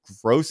these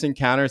gross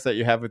encounters that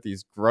you have with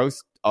these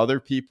gross other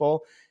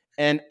people.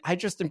 And I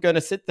just am going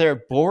to sit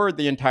there bored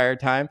the entire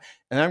time.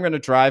 And I'm going to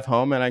drive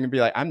home and I'm going to be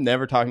like, I'm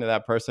never talking to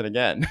that person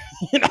again.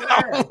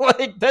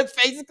 Like that's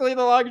basically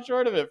the long and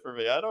short of it for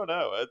me. I don't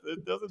know.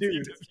 It doesn't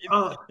seem to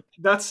be.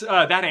 That's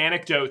that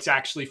anecdote's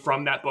actually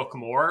from that book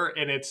more.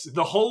 And it's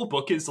the whole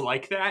book is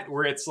like that,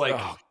 where it's like,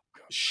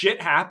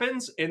 shit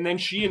happens and then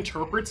she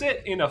interprets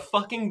it in a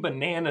fucking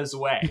bananas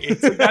way.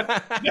 It's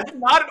that's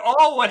not at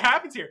all what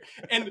happens here.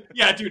 And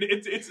yeah, dude,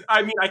 it's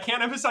I mean, I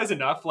can't emphasize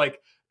enough, like,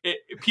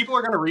 people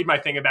are going to read my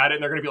thing about it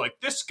and they're going to be like,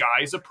 this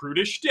guy's a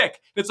prudish dick.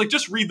 And it's like,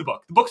 just read the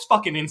book. The book's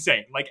fucking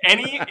insane. Like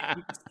any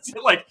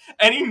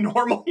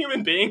normal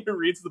human being who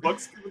reads the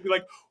books would be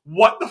like,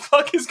 what the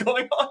fuck is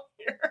going on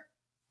here?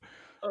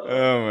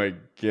 Oh my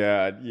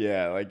God.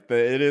 Yeah. Like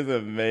it is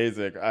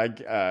amazing.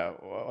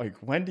 Like,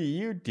 when do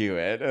you do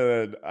it?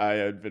 And then I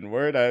had been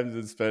worried I haven't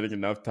been spending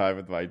enough time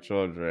with my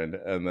children.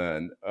 And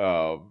then,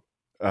 oh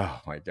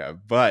my God.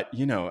 But,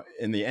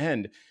 in the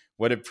end,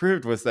 what it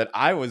proved was that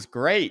I was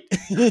great.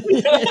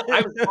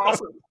 I was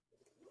awesome.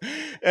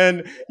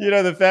 And,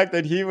 the fact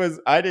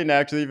that I didn't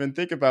actually even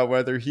think about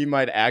whether he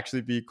might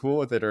actually be cool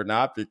with it or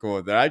not be cool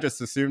with it. I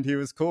just assumed he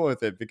was cool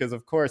with it because,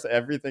 of course,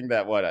 everything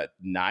that a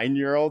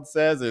 9-year-old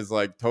says is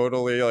like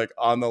totally like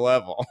on the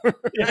level.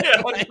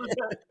 Yeah,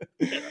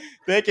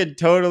 They can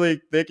totally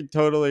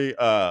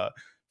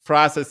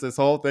process this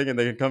whole thing and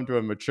they can come to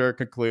a mature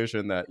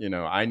conclusion that,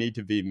 I need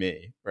to be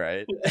me,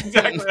 right?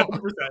 Exactly, 100%.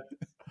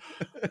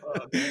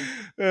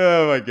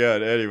 Oh my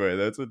God. Anyway,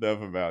 that's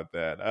enough about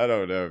that. I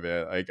don't know,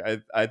 man. Like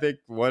I think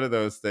one of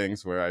those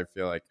things where I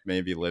feel like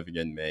maybe living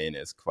in Maine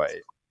is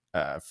quite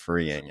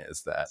freeing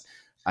is that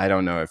I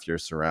don't know if you're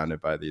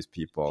surrounded by these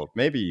people.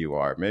 Maybe you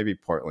are. Maybe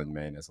Portland,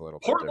 Maine is a little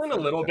Portland a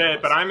little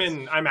bit, but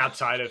I'm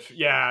outside of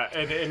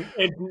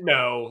and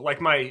no, like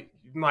my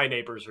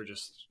neighbors are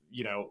just,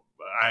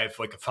 I have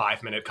like a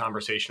 5-minute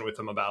conversation with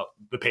them about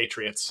the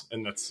Patriots,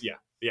 and that's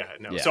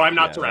no. So I'm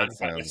not surrounded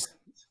by this.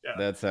 Yeah.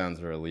 That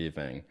sounds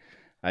relieving.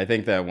 I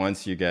think that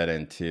once you get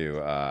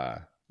into,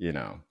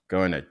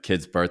 going to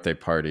kids' birthday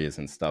parties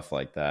and stuff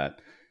like that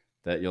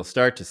you'll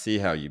start to see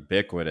how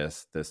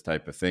ubiquitous this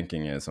type of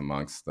thinking is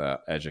amongst the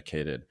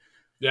educated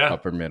Yeah.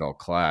 upper middle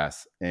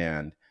class.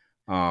 And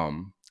I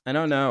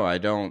don't know. I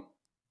don't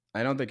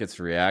think it's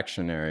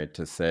reactionary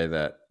to say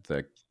that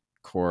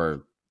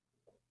core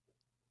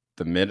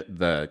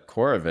the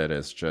core of it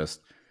is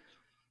just,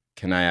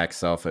 can I act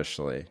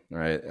selfishly,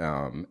 right?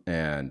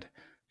 And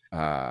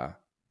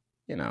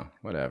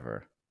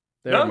whatever.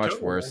 There are No, much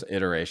totally, worse man.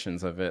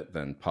 iterations of it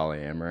than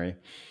polyamory.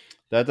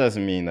 That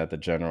doesn't mean that the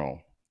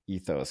general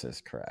ethos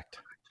is correct.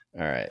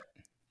 All right,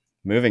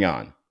 moving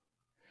on.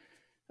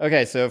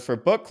 Okay, so for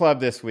book club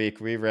this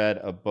week, we read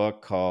a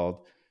book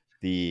called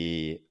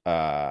the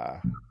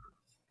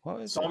what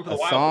was it? Psalm for A the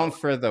Wild Psalm Bill.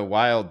 for the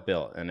Wild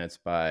Built, and it's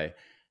by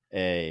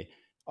a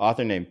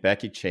author named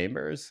Becky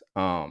Chambers.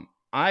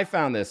 I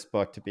found this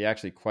book to be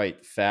actually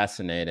quite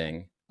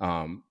fascinating.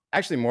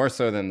 Actually, more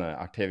so than the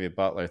Octavia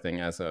Butler thing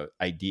as an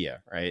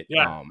idea, right?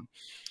 Yeah.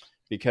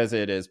 Because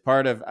it is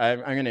part of. I'm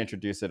going to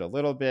introduce it a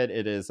little bit.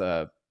 It is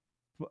a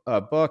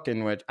book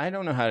in which I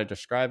don't know how to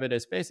describe it.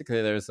 It's basically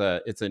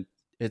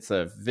it's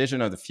a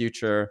vision of the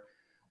future.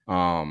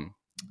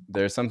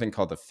 There's something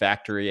called the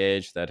factory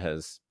age that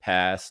has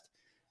passed,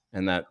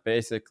 and that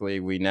basically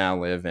we now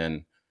live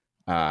in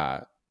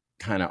kind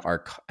of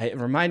our. It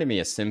reminded me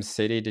of Sim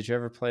City. Did you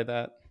ever play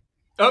that?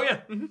 Oh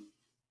yeah. Hmm.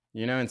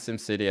 You know, in Sim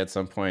City, at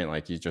some point,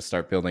 like you just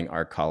start building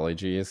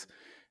arcologies,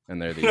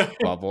 and there are these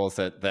bubbles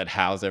that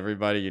house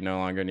everybody. You no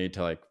longer need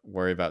to like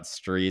worry about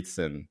streets,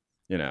 and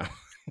you know,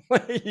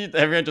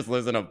 everyone just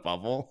lives in a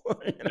bubble.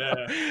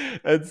 Yeah.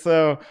 And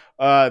so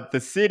the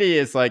city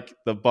is like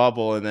the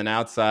bubble, and then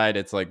outside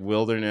it's like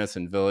wilderness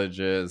and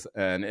villages,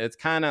 and it's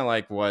kind of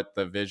like what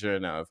the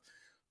vision of,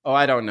 oh,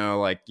 I don't know,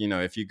 like,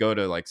 if you go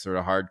to like sort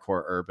of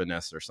hardcore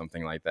urbanists or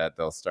something like that,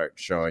 they'll start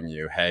showing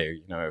you, hey,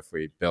 if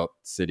we built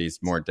cities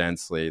more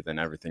densely, then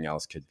everything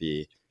else could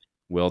be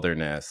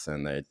wilderness.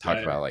 And they talk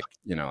Yeah. about like,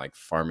 like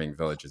farming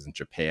villages in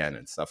Japan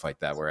and stuff like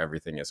that, where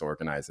everything is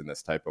organized in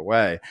this type of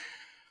way.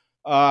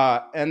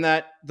 And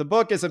that the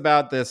book is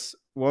about this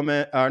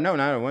woman, no,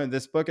 not a woman.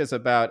 This book is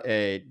about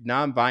a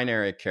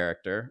non-binary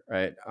character,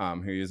 right?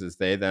 Who uses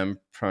they, them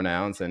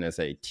pronouns and is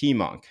a tea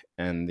monk.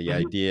 And the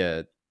Mhm.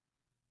 idea,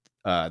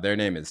 their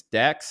name is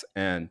Dex,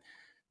 and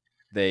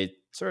they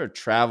sort of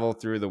travel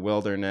through the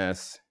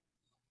wilderness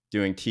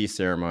doing tea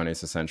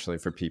ceremonies essentially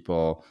for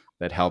people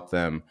that help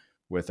them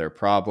with their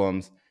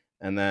problems.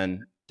 And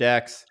then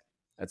Dex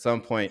at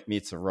some point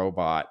meets a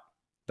robot.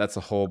 That's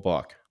a whole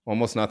book.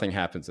 Almost nothing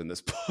happens in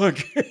this book.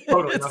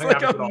 Totally. It's Nothing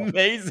like happens at all.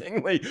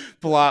 amazingly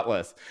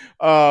plotless.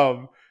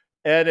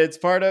 And it's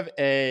part of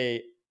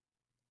a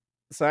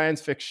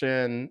science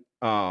fiction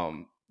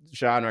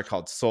genre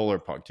called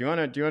Solarpunk. Do you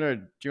want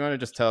to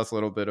just tell us a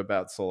little bit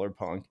about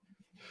Solarpunk?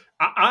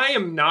 I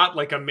am not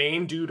like a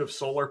main dude of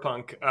solar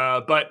punk,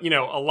 but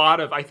a lot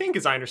of, I think,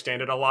 as I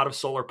understand it, a lot of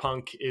solar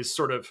punk is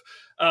sort of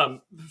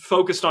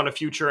focused on a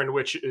future in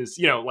which is,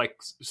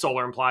 like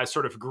solar implies,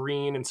 sort of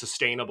green and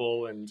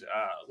sustainable, and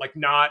like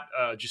not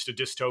just a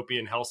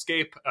dystopian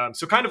hellscape.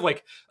 So kind of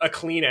like a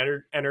clean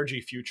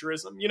energy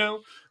futurism.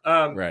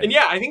 And Right.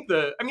 yeah, I mean,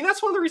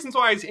 that's one of the reasons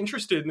why I was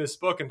interested in this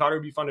book and thought it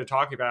would be fun to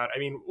talk about. I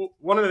mean,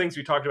 one of the things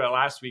we talked about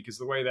last week is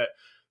the way that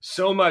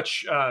so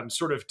much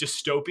sort of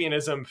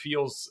dystopianism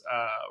feels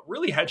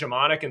really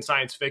hegemonic in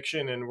science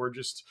fiction, and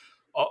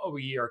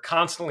we are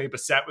constantly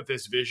beset with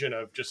this vision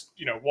of just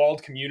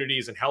walled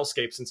communities and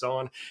hellscapes and so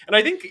on. And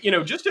I think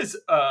just as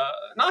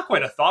not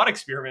quite a thought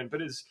experiment,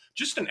 but as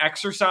just an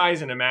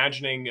exercise in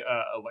imagining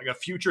like a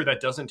future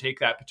that doesn't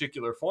take that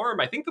particular form,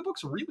 I think the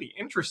book's really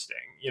interesting.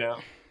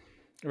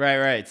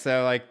 Right.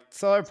 So, like,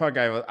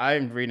 Solarpunk,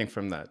 I'm reading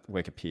from the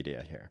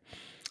Wikipedia here.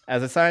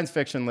 As a science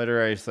fiction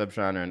literary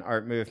subgenre and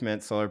art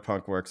movement,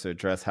 solarpunk works to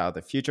address how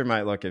the future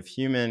might look if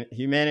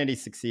humanity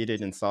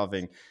succeeded in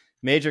solving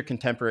major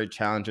contemporary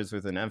challenges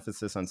with an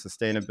emphasis on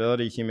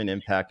sustainability, human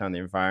impact on the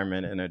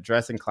environment, and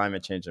addressing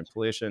climate change and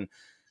pollution.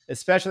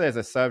 Especially as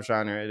a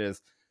subgenre, it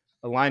is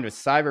aligned with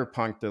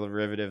cyberpunk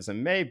derivatives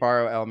and may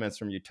borrow elements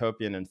from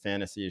utopian and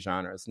fantasy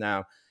genres.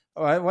 Now,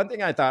 one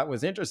thing I thought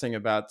was interesting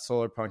about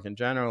solarpunk in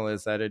general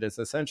is that it is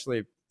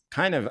essentially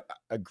kind of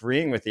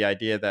agreeing with the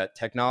idea that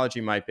technology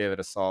might be able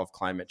to solve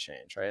climate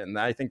change, right? And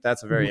I think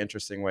that's a very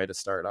interesting way to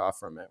start off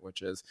from it,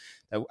 which is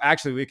that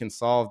actually we can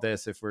solve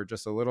this if we're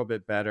just a little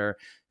bit better,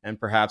 and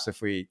perhaps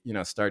if we,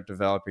 start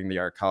developing the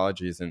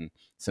arcologies in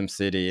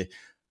SimCity.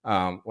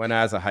 When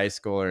I was a high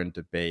schooler in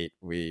debate,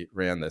 we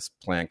ran this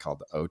plan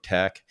called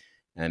OTEC,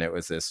 and it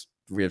was this.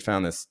 We had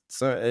found this.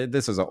 So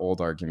this was an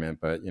old argument,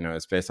 but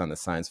it's based on the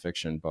science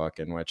fiction book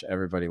in which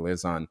everybody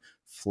lives on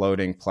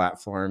floating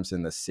platforms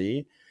in the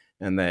sea,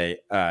 and they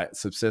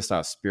subsist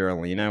off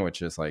spirulina,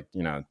 which is like,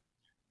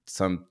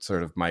 some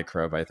sort of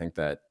microbe, I think,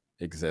 that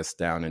exists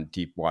down in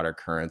deep water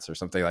currents or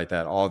something like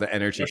that. All the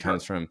energy Yeah, sure.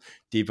 comes from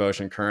deep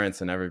ocean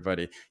currents, and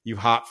you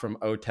hop from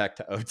OTEC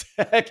to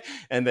OTEC,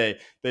 and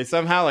they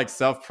somehow like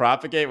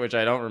self-propagate, which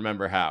I don't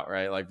remember how,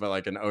 right? Like, but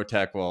like an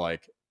OTEC will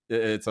like,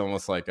 it's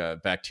almost like a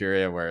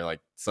bacteria where like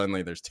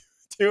suddenly there's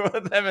two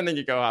of them, and then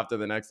you go off to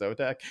the next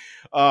OTEC.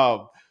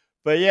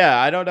 But yeah,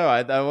 I don't know.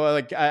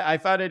 I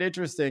found it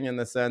interesting in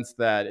the sense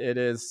that it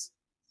is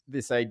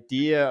this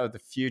idea of the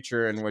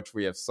future in which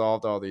we have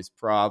solved all these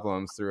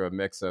problems through a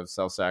mix of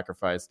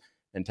self-sacrifice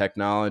and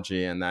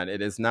technology, and that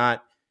it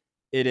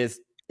is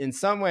in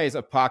some ways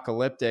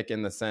apocalyptic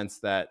in the sense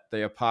that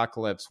the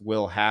apocalypse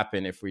will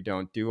happen if we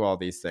don't do all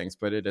these things,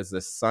 but it is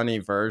this sunny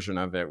version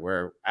of it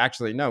where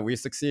actually, no, we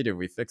succeeded,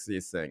 we fixed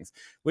these things,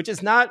 which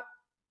is not,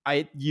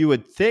 you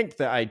would think,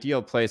 the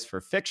ideal place for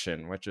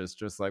fiction, which is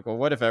just like, well,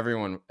 what if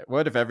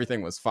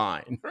everything was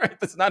fine, right?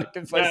 That's not a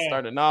good place to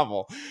start a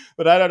novel.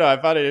 But I don't know, I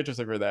found it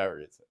interesting for that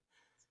reason.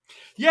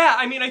 Yeah,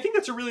 I mean, I think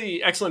that's a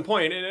really excellent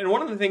point. And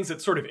one of the things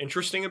that's sort of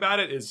interesting about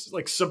it is,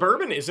 like,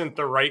 suburban isn't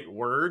the right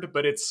word,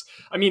 but it's,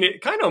 I mean,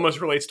 it kind of almost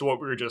relates to what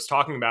we were just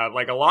talking about.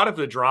 Like, a lot of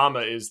the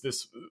drama is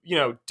this,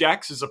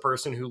 Dex is a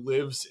person who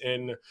lives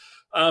in,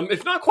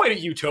 if not quite a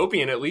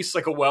utopian, at least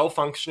like a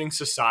well-functioning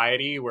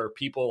society where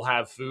people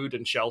have food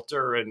and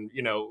shelter and,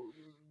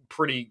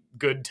 pretty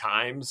good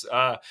times,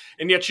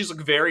 and yet she's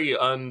like very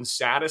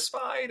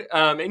unsatisfied,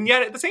 and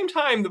yet at the same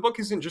time the book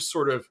isn't just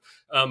sort of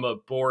a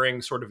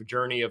boring sort of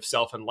journey of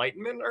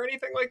self-enlightenment or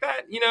anything like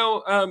that,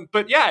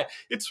 but yeah,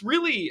 it's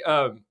really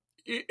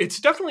it's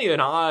definitely an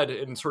odd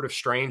and sort of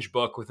strange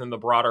book within the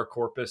broader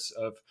corpus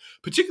of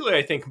particularly,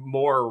 I think,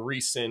 more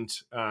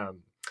recent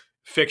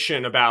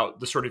fiction about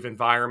the sort of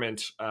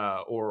environment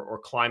or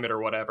climate or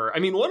whatever. I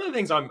mean, one of the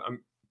things I'm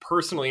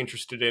personally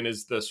interested in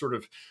is the sort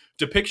of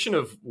depiction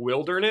of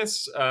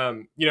wilderness.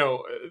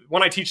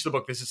 When I teach the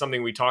book, this is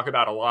something we talk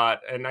about a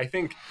lot. And I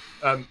think,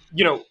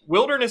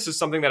 wilderness is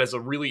something that has a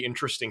really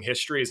interesting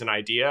history as an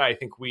idea. I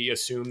think we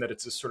assume that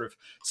it's a sort of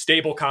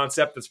stable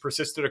concept that's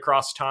persisted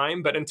across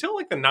time. But until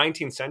like the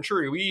 19th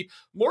century, we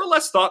more or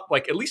less thought,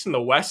 like, at least in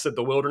the West, that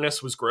the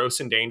wilderness was gross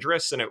and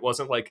dangerous and it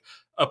wasn't like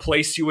a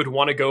place you would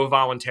want to go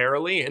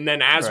voluntarily. And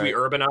then as we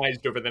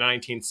urbanized over the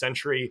 19th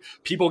century,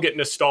 people get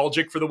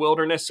nostalgic for the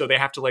wilderness. So they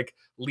have to like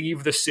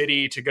leave the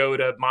city to go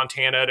to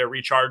Montana to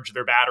recharge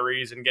their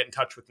batteries and get in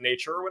touch with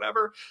nature or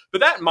whatever.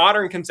 But that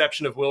modern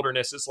conception of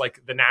wilderness is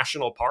like the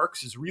national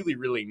parks is really,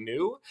 really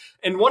new.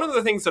 And one of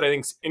the things that I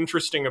think is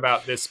interesting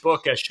about this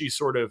book, as she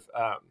sort of,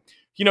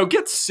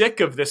 gets sick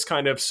of this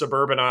kind of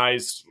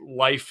suburbanized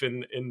life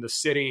in the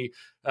city,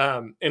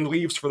 and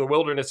leaves for the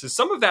wilderness, is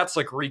some of that's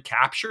like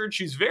recaptured.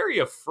 She's very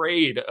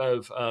afraid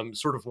of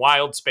sort of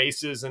wild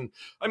spaces. And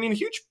I mean, a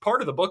huge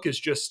part of the book is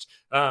just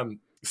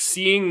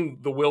seeing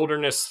the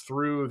wilderness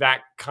through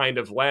that kind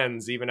of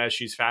lens, even as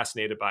she's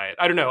fascinated by it.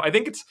 I don't know. I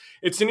think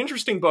it's an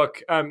interesting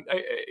book.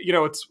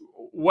 It's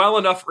well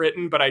enough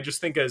written, but I just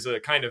think as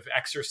a kind of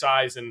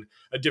exercise in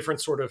a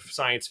different sort of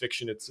science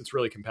fiction, it's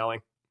really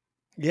compelling.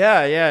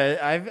 Yeah.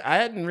 I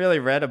hadn't really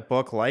read a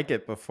book like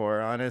it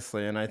before,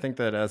 honestly. And I think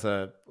that as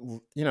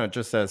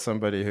just as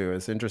somebody who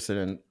is interested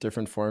in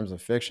different forms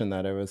of fiction,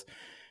 that it was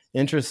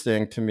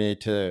interesting to me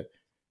to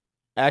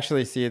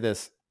actually see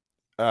this,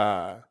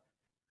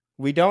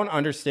 we don't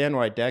understand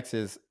why Dex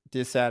is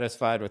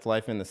dissatisfied with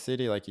life in the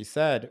city, like you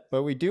said,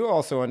 but we do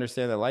also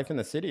understand that life in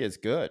the city is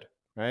good,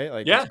 right?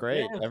 Like, it's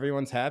great. Yeah.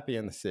 Everyone's happy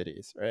in the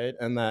cities, right?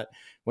 And that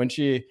when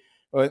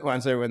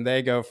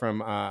they go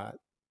from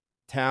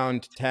town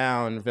to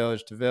town,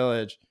 village to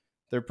village,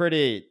 they're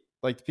pretty,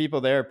 like, the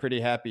people there are pretty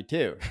happy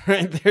too,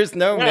 right? There's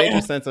no major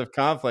sense of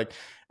conflict.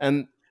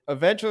 And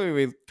eventually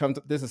we come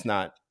to, this is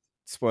not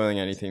spoiling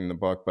anything in the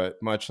book, but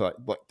much like,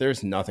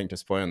 there's nothing to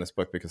spoil in this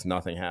book because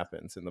nothing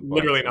happens in the book.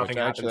 Literally nothing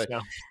happens.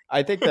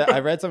 I think that I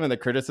read some of the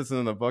criticism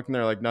in the book and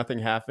they're like, nothing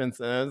happens.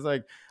 And I was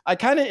like, I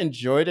kind of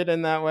enjoyed it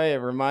in that way. It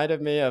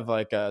reminded me of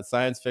like a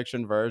science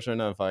fiction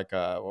version of like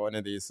one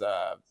of these,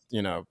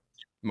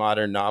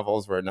 modern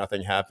novels where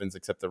nothing happens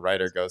except the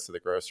writer goes to the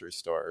grocery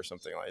store or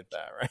something like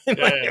that, right?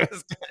 Yeah.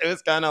 It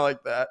was kind of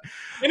like that.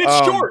 And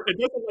it's short. It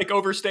doesn't like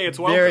overstay its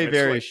welcome. Very,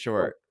 very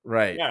short.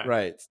 Right.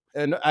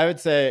 And I would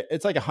say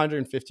it's like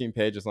 115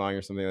 pages long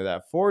or something like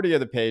that. 40 of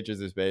the pages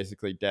is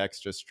basically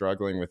Dex just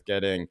struggling with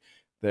getting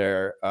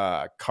their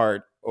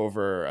cart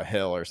over a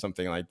hill or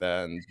something like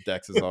that. And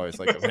Dex is always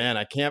like, man,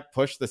 I can't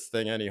push this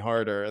thing any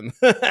harder. And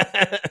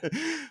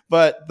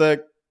but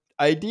the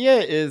idea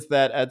is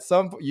that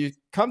you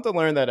come to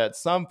learn that at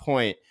some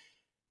point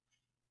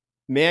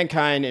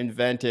mankind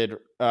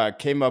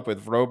came up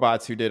with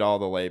robots who did all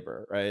the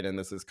labor, right? And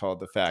this is called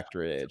the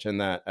factory age. And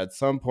that at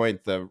some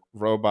point the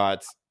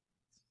robots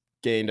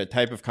gained a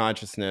type of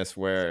consciousness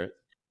where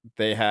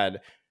they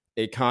had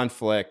a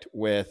conflict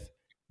with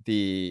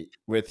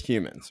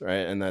humans,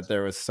 right? And that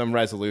there was some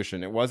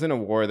resolution. It wasn't a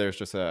war. There's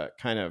just a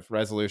kind of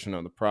resolution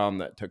of the problem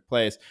that took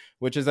place,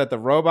 which is that the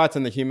robots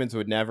and the humans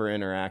would never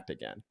interact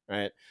again,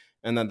 right?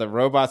 And then the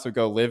robots would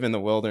go live in the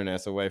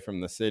wilderness away from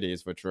the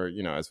cities, which were,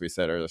 as we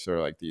said, are sort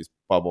of like these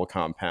bubble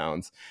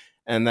compounds.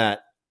 And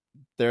that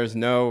there's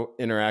no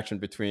interaction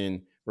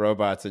between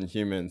robots and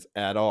humans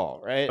at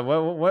all, right?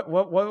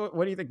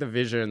 What do you think the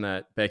vision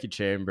that Becky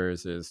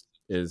Chambers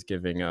is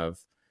giving of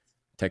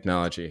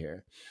technology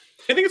here?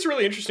 I think it's a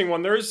really interesting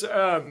one. There's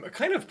a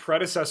kind of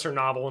predecessor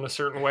novel in a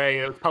certain way.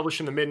 It was published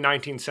in the mid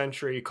 19th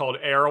century called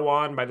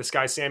Erewhon by this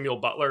guy Samuel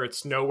Butler.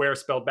 It's nowhere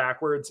spelled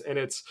backwards, and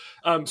it's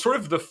sort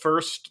of the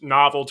first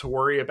novel to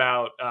worry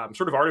about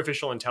sort of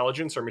artificial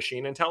intelligence or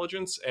machine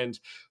intelligence. And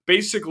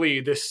basically,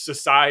 this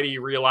society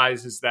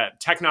realizes that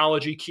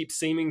technology keeps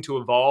seeming to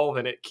evolve,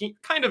 and it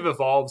kind of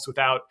evolves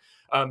without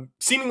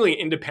seemingly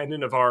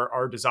independent of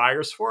our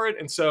desires for it.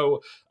 And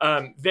so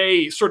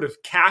they sort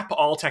of cap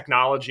all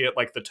technology at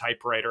like the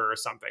typewriter or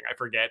something. I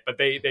forget, but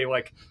they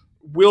like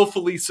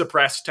willfully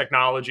suppress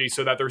technology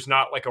so that there's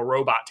not like a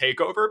robot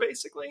takeover,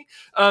 basically.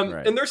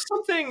 Right. And there's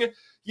something,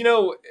 you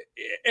know,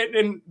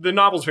 and the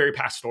novel's very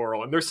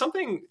pastoral, and there's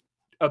something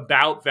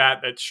about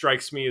that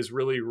strikes me as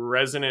really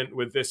resonant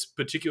with this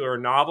particular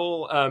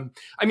novel.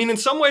 I mean, in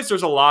some ways,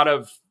 there's a lot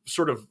of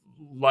sort of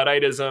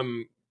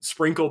Ludditism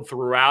sprinkled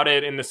throughout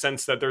it, in the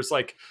sense that there's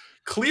like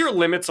clear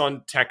limits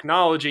on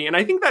technology. And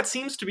I think that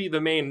seems to be the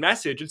main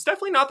message. It's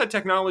definitely not that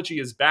technology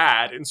is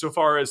bad,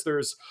 insofar as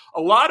there's a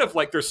lot of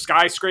like, there's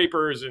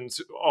skyscrapers and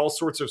all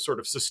sorts of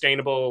sort of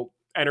sustainable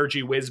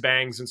energy whiz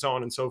bangs and so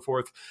on and so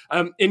forth.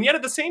 And yet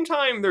at the same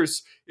time,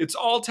 it's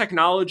all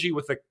technology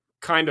with a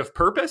kind of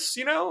purpose,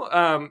 you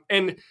know?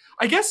 And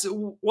I guess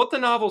what the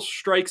novel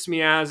strikes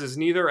me as is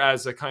neither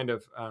as a kind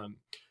of,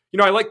 you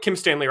know, I like Kim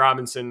Stanley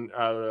Robinson.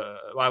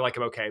 I like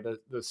him. Okay,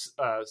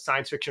 the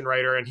science fiction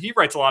writer, and he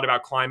writes a lot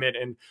about climate.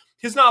 And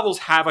his novels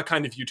have a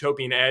kind of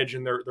utopian edge,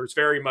 and there's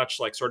very much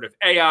like sort of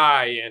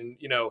AI and,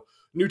 you know,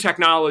 new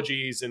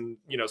technologies and,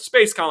 you know,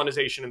 space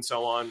colonization and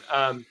so on.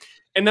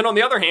 And then on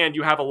the other hand,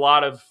 you have a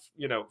lot of,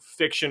 you know,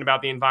 fiction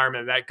about the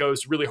environment that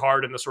goes really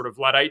hard in the sort of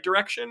Luddite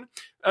direction.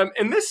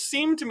 And this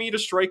seemed to me to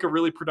strike a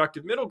really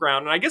productive middle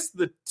ground. And I guess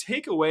the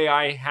takeaway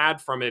I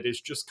had from it is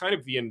just kind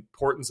of the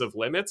importance of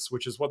limits,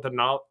 which is what the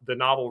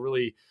novel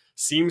really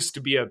seems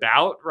to be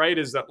about, right?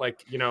 Is that,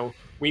 like, you know,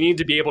 we need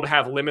to be able to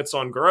have limits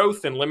on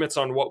growth and limits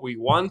on what we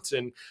want.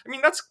 And I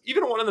mean, that's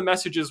even one of the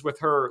messages with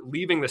her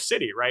leaving the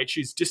city, right?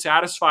 She's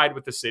dissatisfied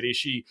with the city.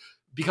 She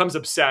becomes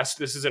obsessed.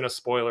 This isn't a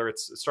spoiler. It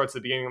starts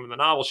at the beginning of the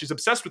novel. She's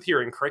obsessed with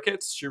hearing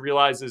crickets. She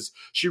realizes,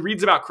 she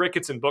reads about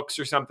crickets in books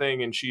or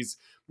something, and she's,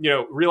 you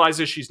know,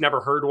 realizes she's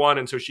never heard one.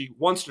 And so she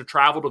wants to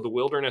travel to the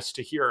wilderness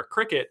to hear a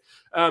cricket.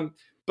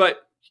 But,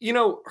 you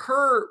know,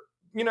 her,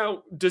 you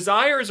know,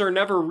 desires are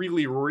never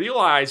really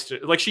realized.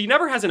 Like, she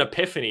never has an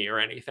epiphany or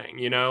anything,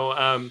 you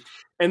know?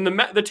 And the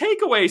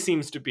takeaway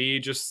seems to be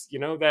just, you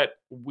know, that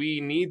we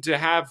need to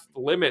have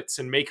limits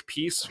and make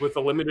peace with a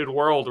limited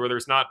world where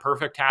there's not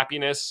perfect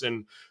happiness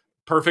and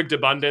perfect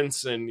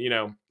abundance and, you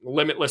know,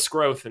 limitless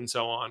growth and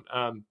so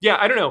on. Yeah,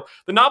 I don't know.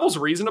 The novel's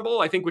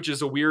reasonable, I think, which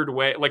is a weird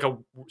way, like a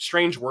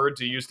strange word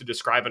to use to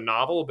describe a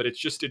novel, but it's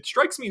just, it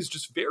strikes me as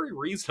just very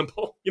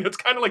reasonable. You know, it's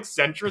kind of like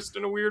centrist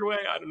in a weird way.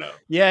 I don't know.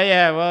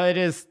 Yeah. Well, it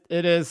is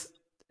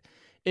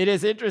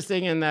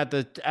interesting in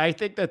that I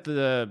think that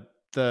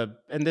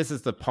and this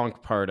is the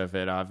punk part of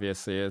it,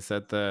 obviously, is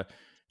that the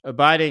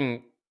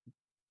abiding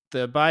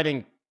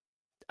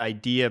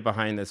idea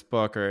behind this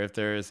book, or if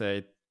there is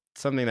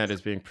something that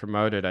is being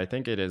promoted, I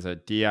think it is a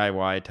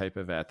DIY type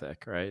of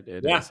ethic, right?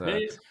 It is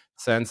a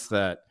sense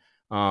that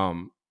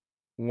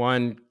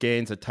one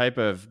gains a type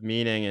of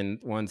meaning in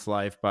one's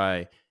life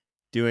by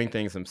doing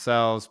things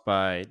themselves,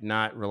 by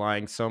not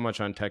relying so much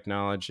on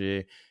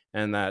technology.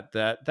 And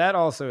that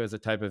also is a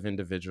type of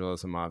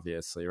individualism,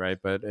 obviously, right?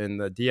 But in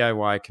the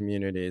DIY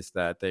communities,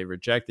 that they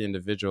reject the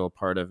individual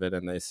part of it,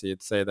 and they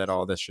say that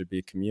all this should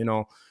be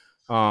communal.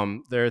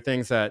 There are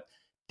things that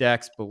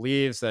Dex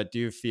believes that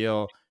do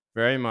feel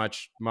very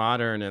much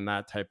modern in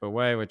that type of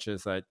way, which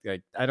is like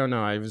I don't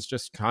know. I was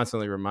just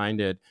constantly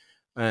reminded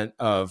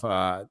of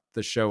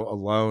the show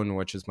Alone,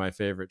 which is my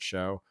favorite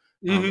show.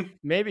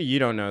 Maybe you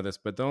don't know this,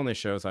 but the only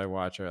shows I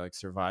watch are like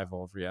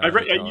survival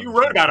reality. You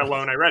wrote about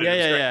Alone. I read it.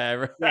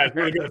 Yeah. It's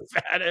really good.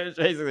 It was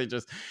basically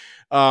just,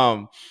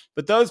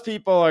 but those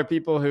people are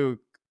people who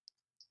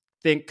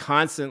think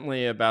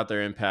constantly about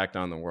their impact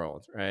on the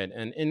world, right?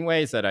 And in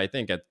ways that I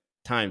think at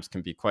times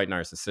can be quite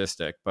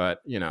narcissistic. But,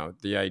 you know,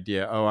 the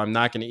idea, oh, I'm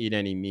not going to eat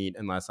any meat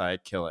unless I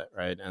kill it,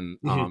 right? And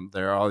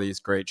there are all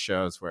these great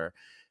shows where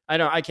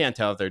I can't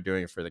tell if they're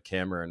doing it for the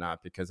camera or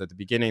not, because at the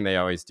beginning they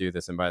always do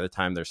this, and by the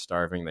time they're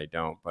starving, they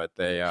don't. But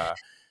they,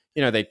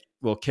 you know, they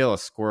will kill a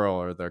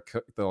squirrel, or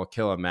they'll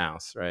kill a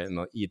mouse, right? And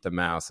they'll eat the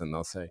mouse, and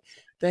they'll say,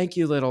 "Thank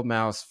you, little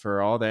mouse,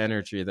 for all the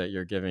energy that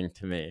you're giving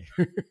to me."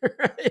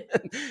 Right?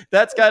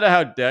 That's kind of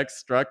how Dex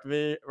struck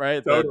me,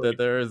 right? Totally. That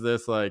there is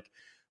this, like,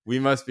 we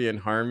must be in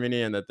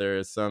harmony, and that there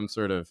is some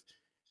sort of,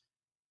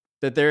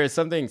 that there is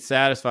something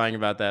satisfying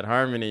about that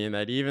harmony, and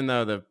that even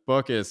though the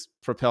book is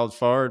propelled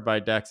forward by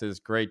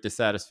Dex's great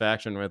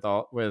dissatisfaction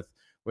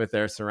with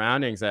their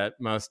surroundings at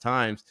most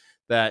times,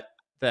 that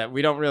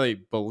we don't really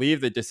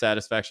believe the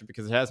dissatisfaction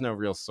because it has no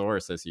real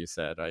source, as you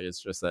said, right?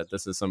 It's just that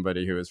this is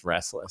somebody who is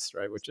restless,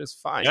 right? Which is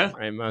fine,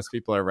 right? Most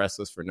people are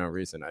restless for no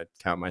reason. I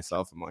count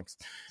myself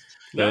amongst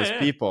those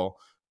people.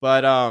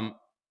 But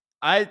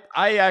I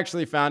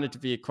actually found it to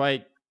be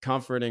quite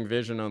comforting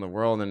vision on the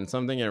world, and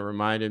something it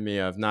reminded me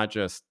of, not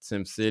just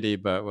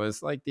SimCity, but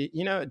was like do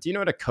you know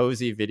what a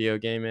cozy video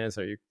game is?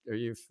 Are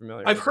you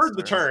familiar I've with this heard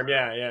the term? term.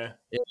 Yeah,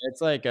 yeah.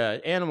 It's like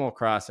Animal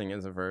Crossing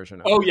is a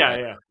version of Oh it, yeah, right?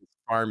 yeah.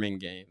 Farming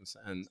games,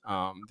 and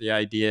the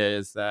idea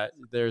is that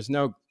there's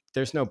no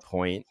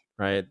point,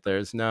 right?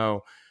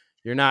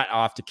 You're not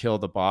off to kill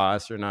the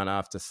boss, you're not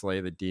off to slay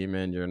the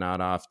demon, you're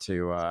not off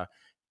to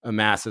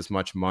amass as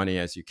much money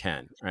as you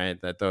can, right?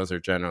 That those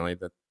are generally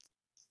the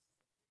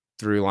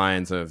through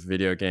lines of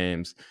video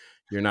games.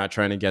 You're not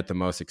trying to get the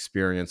most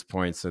experience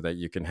points so that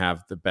you can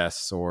have the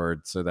best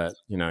sword, so that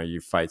you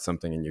fight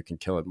something and you can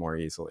kill it more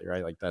easily,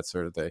 right? Like that's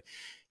sort of the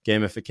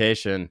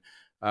gamification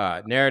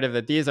narrative.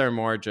 That these are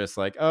more just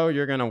like, oh,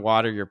 you're gonna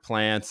water your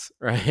plants,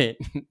 right?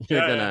 you're Yeah,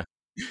 yeah. gonna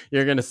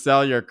you're gonna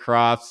sell your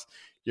crops.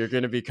 You're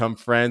gonna become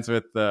friends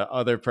with the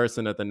other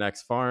person at the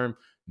next farm.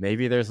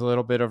 Maybe there's a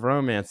little bit of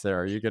romance there.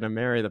 Are you going to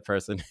marry the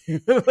person who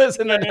lives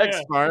in Yeah, the yeah, yeah.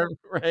 next farm?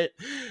 Right.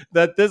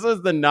 That this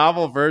was the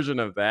novel version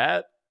of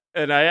that.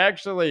 And I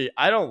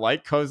don't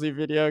like cozy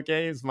video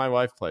games. My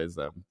wife plays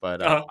them,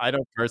 but Uh-huh. I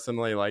don't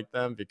personally like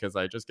them because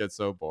I just get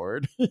so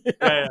bored. Yeah,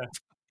 yeah.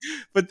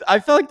 But I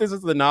felt like this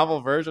is the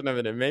novel version of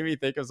it. It made me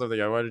think of something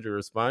I wanted to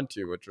respond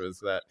to, which was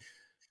that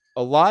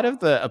a lot of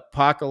the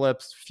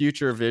apocalypse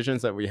future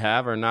visions that we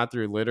have are not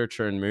through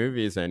literature and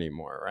movies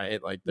anymore,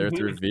 right? Like they're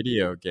through Mhm.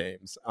 video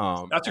games.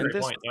 That's a And great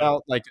this point. Yeah.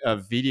 felt like a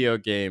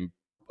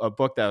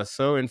book that was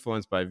so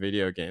influenced by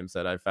video games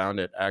that I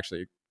found it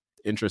actually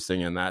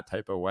interesting in that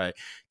type of way.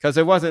 Because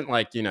it wasn't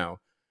like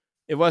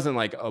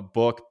a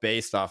book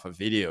based off a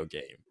video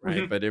game,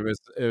 right? Mhm. But it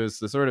was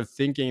the sort of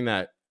thinking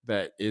that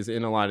is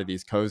in a lot of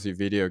these cozy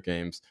video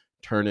games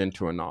turned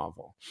into a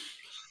novel.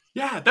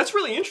 Yeah, that's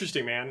really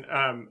interesting, man.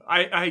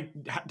 I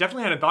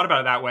definitely hadn't thought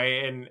about it that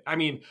way. And I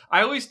mean,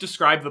 I always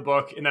describe the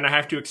book and then I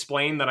have to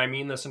explain that I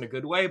mean this in a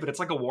good way, but it's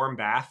like a warm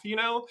bath, you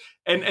know?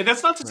 And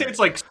that's not to say Right. it's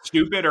like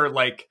stupid or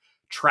like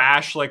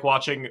trash, like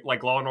watching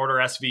like Law and Order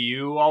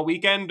SVU all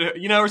weekend,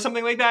 you know, or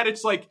something like that.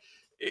 It's like,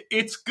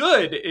 it's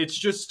good. It's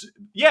just,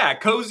 yeah,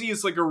 cozy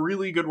is like a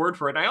really good word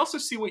for it. And I also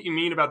see what you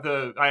mean about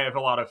I have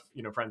a lot of,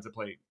 friends that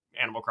play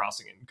Animal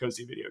Crossing and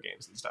cozy video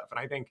games and stuff. And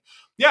I think,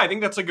 yeah, I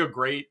think that's like a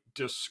great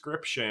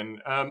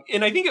description.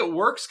 And I think it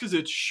works because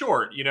it's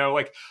short.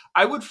 Like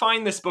I would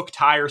find this book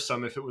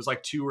tiresome if it was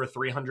like 200 or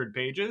 300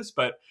 pages,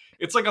 but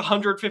it's like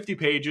 150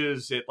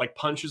 pages. It like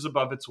punches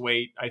above its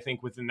weight, I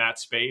think, within that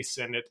space,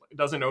 and it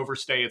doesn't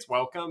overstay its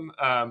welcome.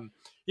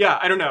 Yeah,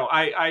 I don't know.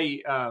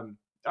 I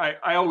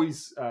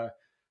always.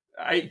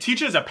 I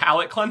teach as a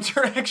palate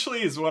cleanser,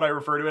 actually, is what I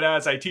refer to it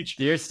as. I teach,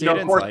 Do your of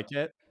students course, like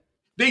it?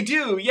 they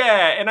do,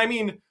 yeah. And I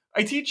mean,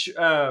 I teach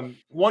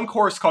one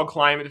course called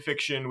climate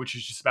fiction, which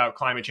is just about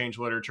climate change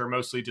literature,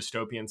 mostly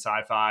dystopian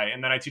sci-fi.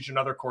 And then I teach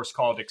another course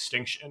called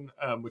extinction,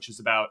 which is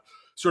about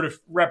sort of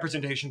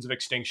representations of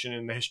extinction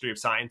in the history of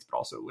science, but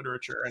also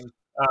literature. And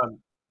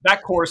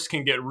that course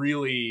can get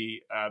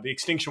really, the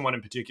extinction one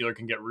in particular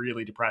can get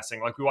really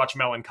depressing. Like we watch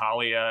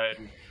Melancholia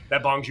and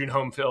that Bong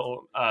Joon-ho film,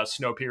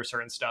 Snowpiercer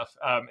and stuff.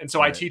 And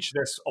so I Right. teach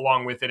this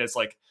along with it as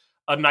like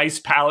a nice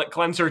palate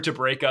cleanser to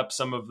break up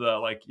some of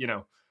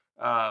the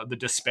the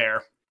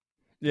despair.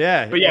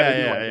 Yeah, But yeah, they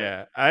yeah, do like yeah, it.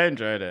 yeah. I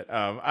enjoyed it.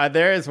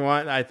 There is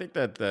one. I think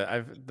that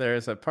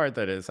there's a part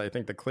that is, I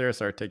think, the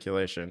clearest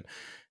articulation,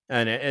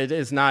 and it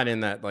is not in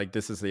that like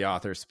this is the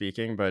author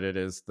speaking, but it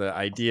is the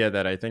idea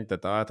that I think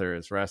that the author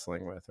is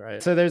wrestling with.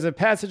 Right. So there's a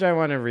passage I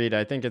want to read.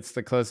 I think it's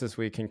the closest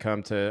we can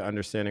come to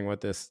understanding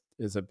what this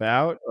is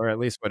about, or at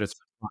least what it's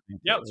responding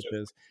to, Yeah, let's do which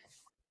it. is.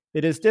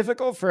 It is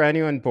difficult for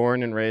anyone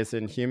born and raised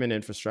in human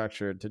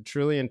infrastructure to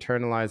truly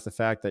internalize the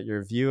fact that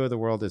your view of the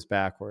world is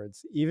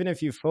backwards, even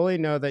if you fully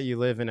know that you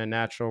live in a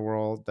natural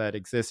world that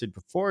existed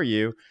before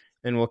you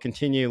and will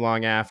continue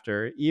long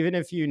after, even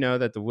if you know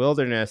that the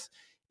wilderness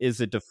is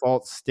the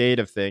default state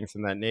of things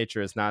and that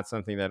nature is not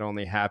something that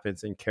only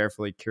happens in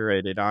carefully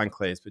curated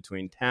enclaves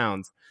between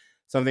towns,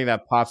 something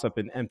that pops up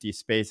in empty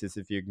spaces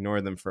if you ignore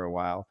them for a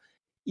while.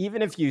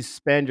 Even if you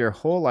spend your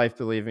whole life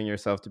believing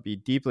yourself to be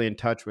deeply in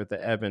touch with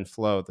the ebb and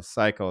flow, the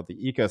cycle, the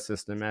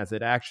ecosystem as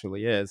it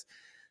actually is,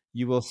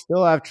 you will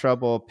still have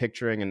trouble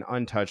picturing an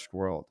untouched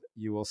world.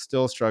 You will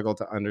still struggle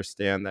to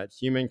understand that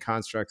human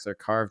constructs are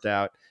carved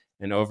out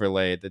and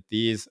overlaid, that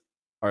these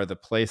are the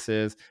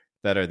places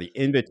that are the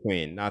in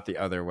between, not the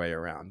other way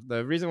around.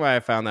 The reason why I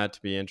found that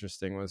to be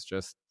interesting was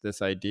just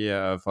this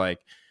idea of like,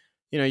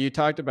 you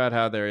talked about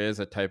how there is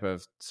a type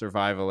of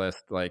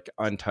survivalist, like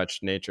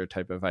untouched nature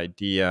type of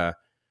idea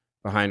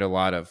behind a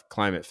lot of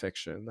climate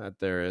fiction, that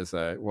there is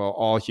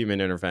all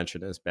human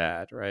intervention is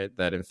bad, right?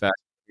 That in fact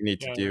we need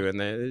to Yeah, yeah. do,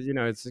 and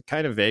it's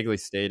kind of vaguely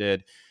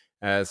stated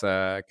as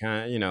a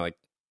kind of, like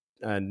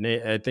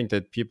I think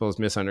that people's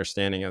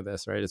misunderstanding of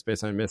this, right, is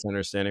based on a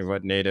misunderstanding of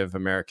what Native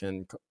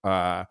American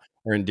or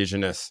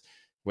indigenous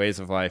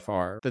ways of life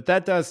are.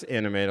 That does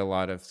animate a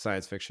lot of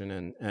science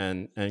fiction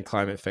and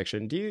climate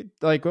fiction. Do you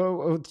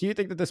do you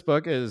think that this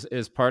book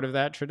is part of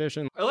that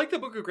tradition? I like the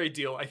book a great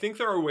deal. I think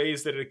there are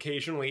ways that it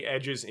occasionally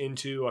edges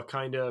into a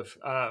kind of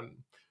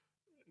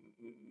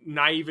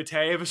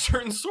naivete of a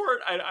certain sort.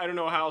 I don't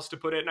know how else to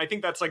put it. And I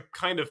think that's like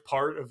kind of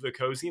part of the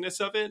coziness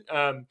of it.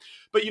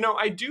 But,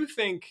 I do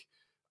think,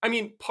 I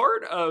mean,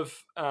 part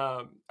of,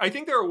 I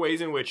think there are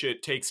ways in which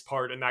it takes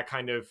part in that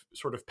kind of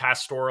sort of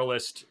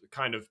pastoralist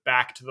kind of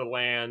back to the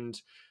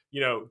land,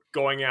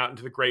 going out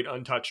into the great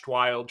untouched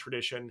wild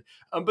tradition.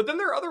 But then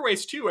there are other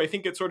ways too. I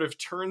think it sort of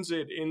turns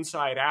it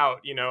inside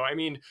out. I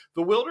mean,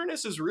 the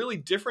wilderness is really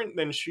different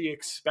than she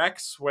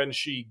expects when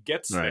she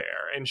gets Right.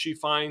 there, and she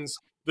finds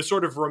the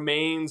sort of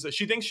remains.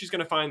 She thinks she's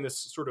going to find this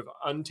sort of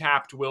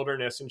untapped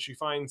wilderness, and she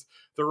finds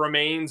the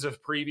remains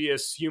of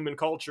previous human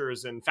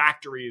cultures and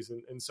factories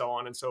and so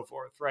on and so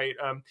forth. Right.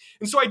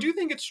 And so I do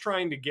think it's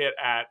trying to get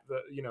at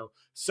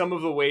some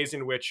of the ways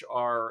in which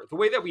the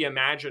way that we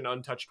imagine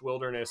untouched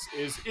wilderness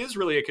is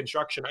really a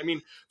construction. I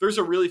mean, there's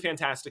a really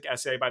fantastic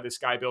essay by this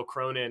guy, Bill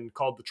Cronin,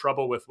 called The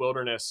Trouble with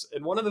Wilderness.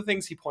 And one of the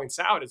things he points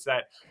out is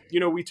that,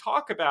 we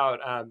talk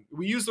about,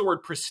 we use the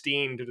word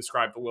pristine to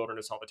describe the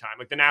wilderness all the time,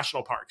 like the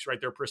national parks, right?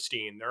 They're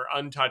pristine. They're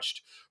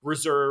untouched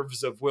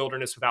reserves of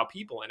wilderness without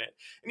people in it.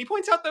 And he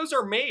points out those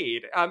are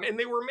made, and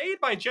they were made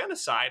by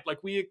genocide.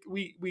 Like we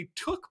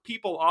took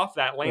people off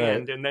that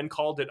land and then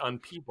called it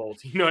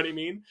unpeopled. You know what I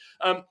mean?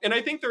 And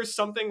I think there's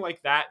something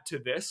like that to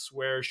this,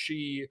 where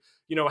she,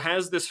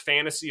 has this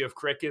fantasy of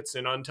crickets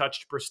and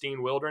untouched,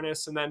 pristine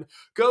wilderness, and then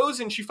goes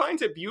and she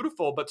finds it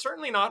beautiful, but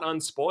certainly not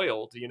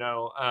unspoiled, in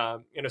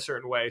a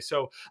certain way.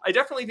 So I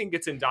definitely think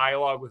it's in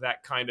dialogue with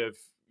that kind of,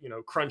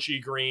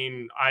 crunchy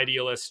green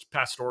idealist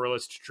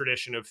pastoralist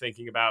tradition of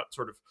thinking about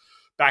sort of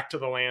back to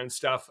the land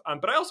stuff.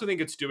 But I also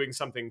think it's doing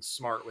something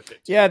smart with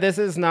it too. Yeah, this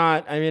is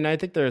not, I mean, I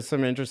think there's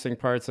some interesting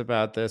parts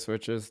about this,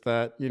 which is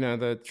that,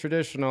 the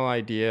traditional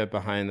idea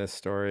behind this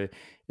story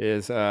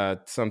is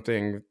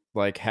something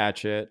like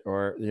Hatchet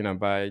or,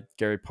 by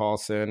Gary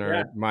Paulson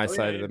or My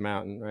Side of the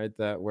Mountain, right?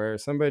 That where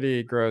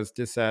somebody grows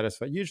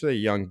dissatisfied, usually a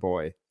young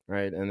boy,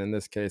 right? And in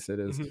this case, it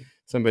is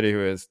somebody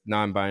who is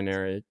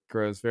non-binary,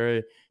 grows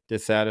very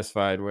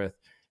dissatisfied with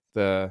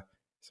the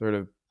sort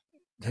of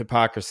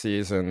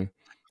hypocrisies and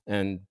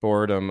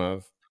boredom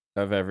of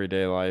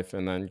everyday life,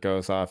 and then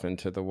goes off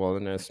into the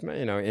wilderness.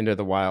 Into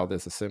the Wild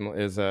is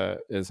a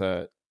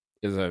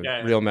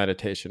real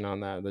meditation on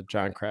that, the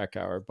John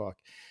Krakauer book.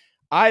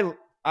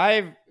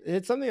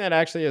 It's something that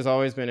actually has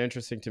always been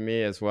interesting to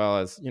me, as well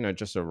as,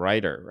 just a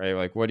writer, right?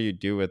 Like, what do you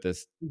do with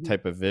this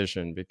type of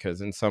vision? Because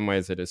in some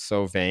ways it is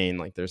so vain.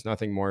 Like, there's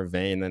nothing more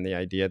vain than the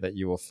idea that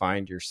you will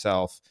find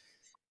yourself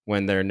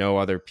when there are no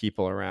other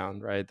people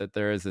around, right? That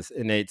there is this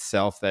innate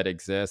self that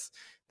exists,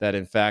 that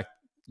in fact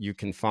you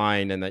can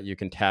find and that you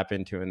can tap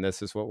into, and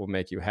this is what will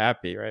make you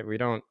happy, right? We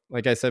don't,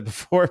 like I said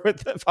before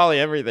with the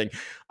polyamory thing,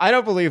 I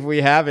don't believe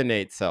we have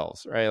innate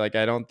selves, right? Like,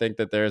 I don't think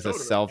that there's a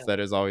self that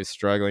is always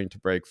struggling to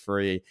break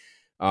free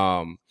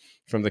from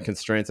the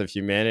constraints of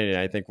humanity.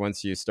 I think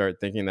once you start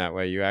thinking that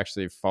way, you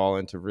actually fall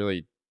into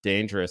really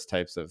dangerous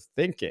types of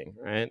thinking,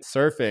 right?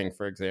 Surfing,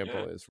 for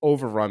example, is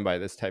overrun by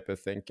this type of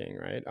thinking,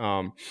 right?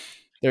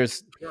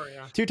 There's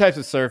two types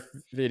of surf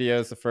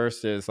videos. The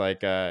first is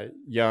like a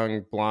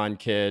young blonde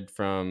kid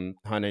from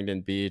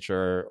Huntington Beach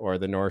or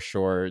the North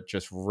Shore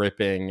just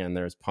ripping, and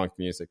there's punk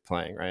music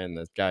playing, right? And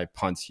the guy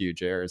punts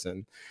huge airs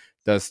and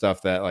does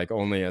stuff that like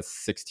only a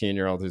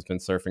 16-year-old who's been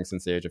surfing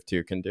since the age of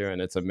 2 can do.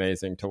 And it's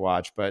amazing to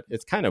watch, but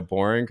it's kind of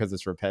boring because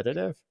it's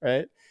repetitive,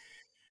 right?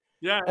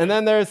 Yeah. And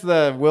then there's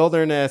the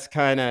wilderness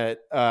kind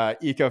of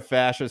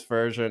eco-fascist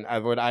version,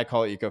 what I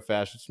call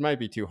eco-fascist, which might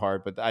be too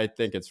hard, but I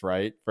think it's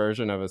right,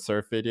 version of a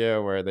surf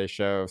video where they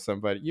show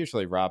somebody,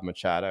 usually Rob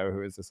Machado,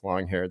 who is this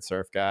long-haired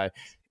surf guy,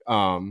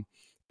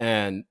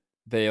 and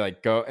they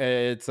like go,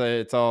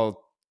 it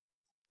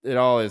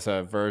all is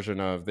a version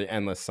of The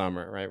Endless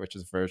Summer, right? Which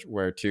is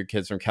where 2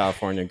 kids from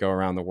California go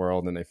around the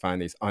world and they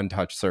find these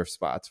untouched surf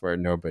spots where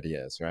nobody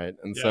is, right?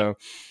 And so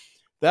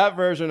that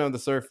version of the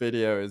surf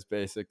video is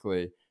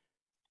basically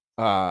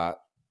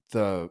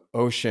the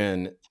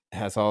ocean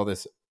has all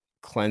this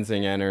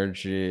cleansing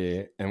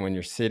energy, and when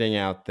you're sitting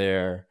out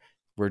there,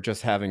 we're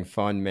just having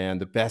fun, man.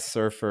 The best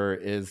surfer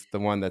is the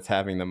one that's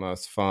having the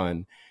most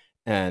fun.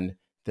 And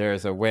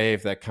there's a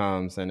wave that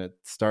comes and it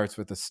starts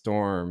with a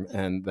storm,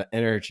 and the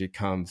energy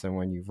comes, and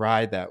when you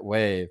ride that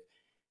wave,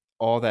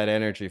 all that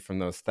energy from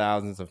those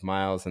thousands of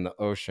miles in the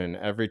ocean,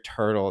 every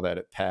turtle that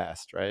it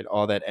passed, right?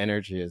 All that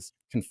energy is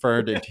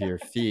conferred into your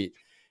feet,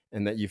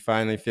 and that you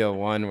finally feel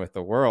one with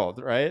the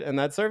world, right? And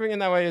that surfing in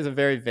that way is a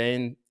very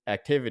vain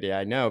activity,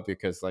 I know,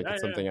 because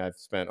it's something I've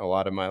spent a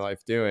lot of my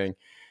life doing.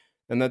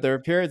 And that there were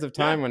periods of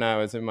time when I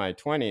was in my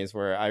 20s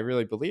where I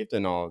really believed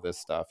in all of this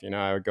stuff.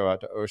 I would go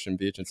out to Ocean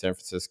Beach in San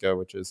Francisco,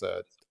 which is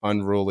a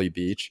unruly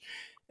beach,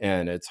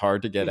 and it's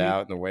hard to get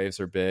out, and the waves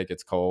are big,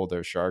 it's cold,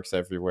 there's sharks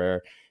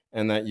everywhere.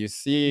 And that you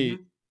see,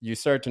 you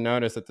start to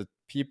notice that the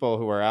people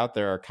who are out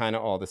there are kind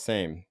of all the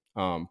same.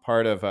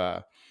 Part of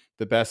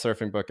the best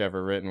surfing book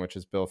ever written, which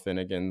is Bill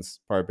Finnegan's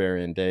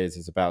Barbarian Days,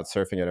 is about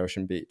surfing at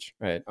Ocean Beach,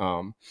 right?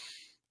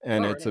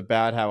 And it's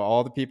about how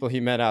all the people he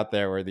met out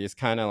there were these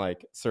kind of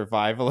like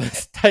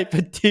survivalist type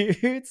of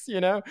dudes,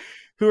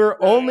 who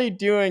are only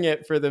doing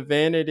it for the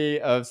vanity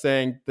of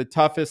saying the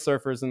toughest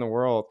surfers in the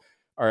world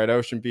are at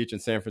Ocean Beach in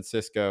San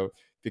Francisco,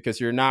 because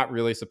you're not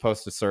really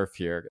supposed to surf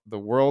here. The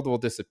world will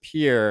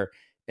disappear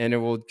and it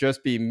will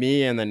just be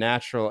me and the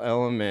natural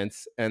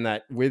elements, and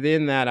that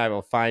within that I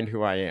will find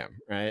who I am,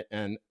 right?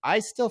 And I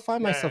still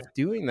find myself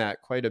doing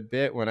that quite a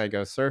bit when I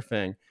go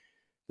surfing.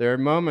 There are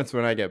moments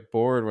when I get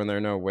bored, when there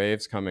are no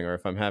waves coming, or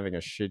if I'm having a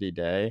shitty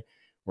day,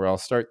 where I'll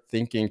start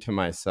thinking to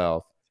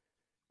myself,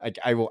 like,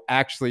 I will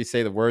actually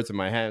say the words in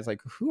my head. It's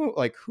like,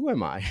 who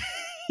am I?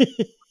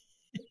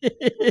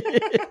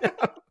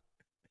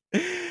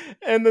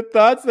 And the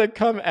thoughts that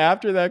come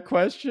after that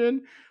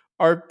question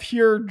are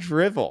pure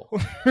drivel,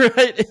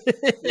 right?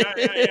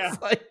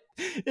 It's like,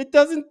 it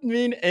doesn't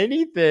mean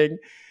anything.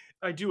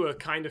 I do a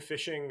kind of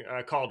fishing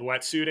called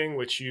wetsuiting,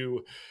 which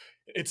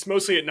it's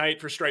mostly at night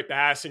for striped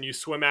bass, and you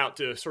swim out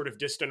to sort of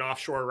distant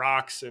offshore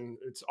rocks, and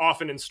it's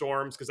often in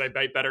storms because I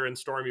bite better in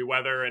stormy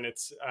weather. And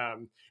it's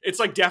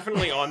like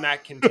definitely on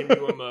that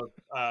continuum of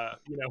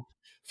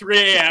 3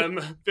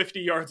 a.m. 50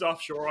 yards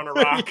offshore on a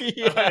rock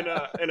in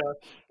a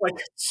like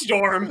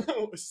storm,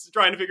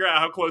 trying to figure out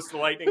how close the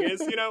lightning is,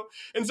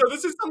 And so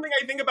this is something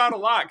I think about a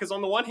lot, because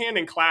on the one hand,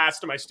 in class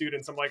to my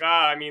students, I'm like,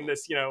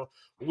 this,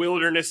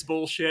 wilderness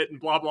bullshit and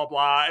blah, blah,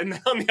 blah. And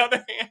then on the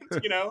other hand,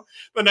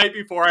 the night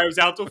before I was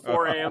out till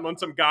 4 a.m. on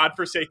some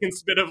godforsaken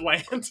spit of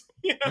land,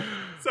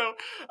 So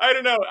I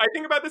don't know. I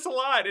think about this a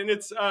lot, and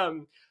it's,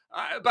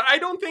 but I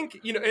don't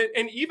think,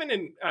 and even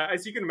in,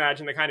 as you can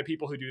imagine, the kind of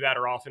people who do that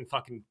are often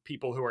fucking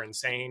people who are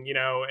insane,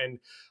 and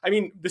I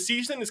mean, the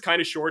season is kind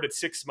of short.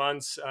 It's 6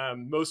 months.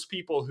 Most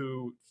people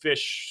who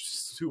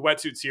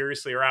wetsuit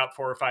seriously are out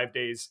 4 or 5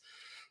 days,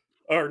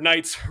 or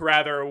nights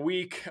rather, a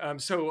week.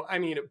 So, I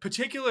mean,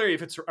 particularly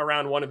if it's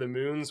around one of the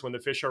moons when the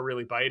fish are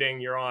really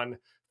biting, you're on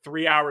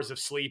 3 hours of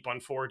sleep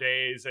on 4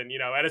 days. And,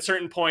 at a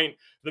certain point,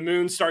 the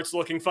moon starts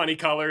looking funny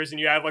colors and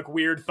you have like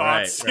weird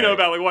thoughts, right.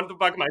 About like, what the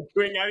fuck am I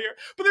doing out here?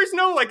 But there's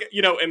no like,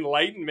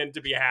 enlightenment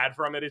to be had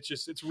from it.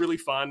 It's really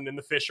fun, and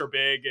the fish are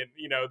big, and,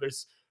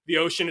 the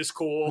ocean is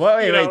cool.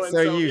 Wait.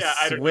 So you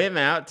swim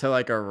out to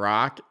like a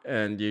rock,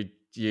 and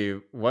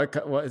what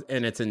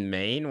and it's in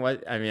Maine?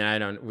 What, I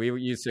mean, we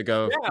used to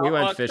go, we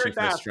went fishing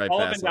for striped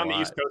bass down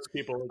the East Coast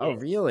people. Oh,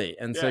 really?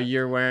 And so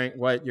you're wearing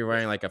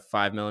like a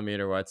 5mm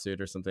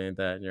wetsuit or something like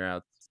that, and you're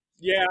out.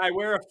 Yeah, I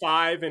wear a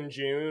 5 in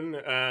June,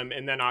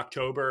 and then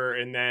October,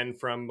 and then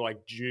from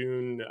like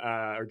June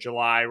or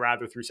July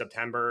rather through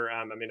September,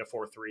 I'm in a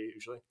 4.3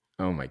 usually.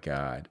 Oh my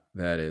God,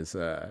 that is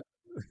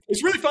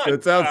it's really fun.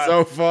 It sounds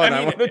so fun.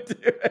 I want to do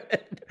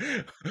it.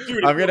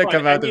 Dude, I'm gonna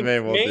come out to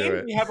Maine. We'll do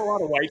it. We have a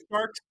lot of white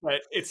sharks, but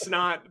it's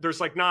not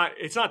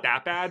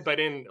that bad. But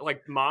in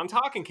like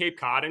Montauk and Cape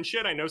Cod and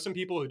shit, I know some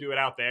people who do it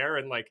out there,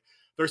 and like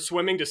they're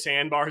swimming to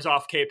sandbars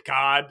off Cape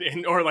Cod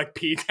or like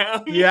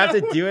P-Town. You have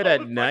to do it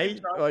at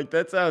night. Like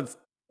that sounds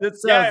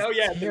terrifying.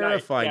 Yeah.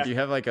 Do you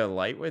have like a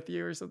light with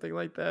you or something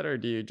like that, or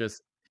do you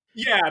just?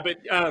 Yeah, but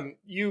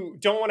you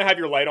don't want to have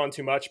your light on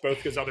too much, both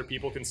because other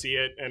people can see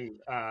it, and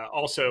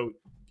also,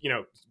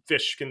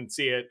 fish can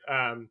see it.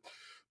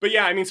 But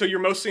yeah, I mean, so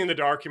you're mostly in the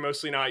dark. You're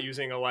mostly not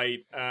using a light.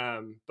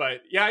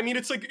 But yeah, I mean,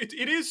 it's like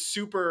it is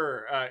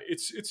super.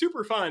 It's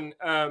super fun.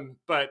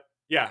 But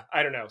yeah,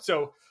 I don't know.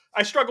 So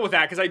I struggle with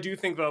that because I do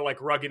think the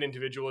like rugged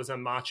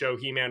individualism, macho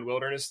He-Man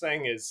wilderness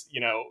thing is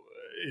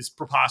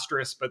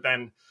preposterous. But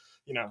then,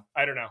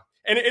 I don't know.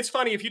 And it's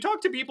funny, if you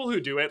talk to people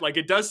who do it, like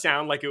it does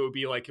sound like it would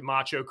be like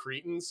macho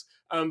cretins.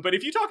 But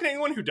if you talk to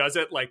anyone who does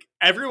it, like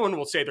everyone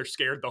will say they're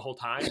scared the whole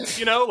time.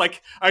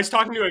 Like I was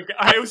talking to a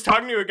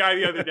guy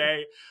the other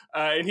day,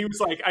 and he was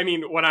like, I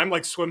mean, when I'm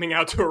like swimming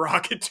out to a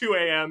rock at 2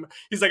 a.m.,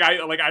 he's like,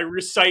 I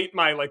recite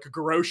my like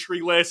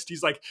grocery list.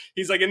 He's like,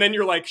 and then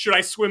you're like, should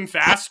I swim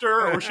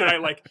faster, or should I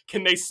like,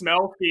 can they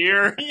smell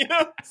fear?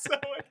 So.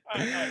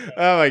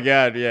 Oh my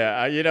God,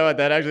 yeah. You know what?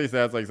 That actually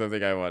sounds like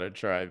something I want to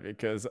try,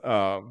 because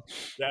yeah.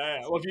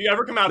 Well, if you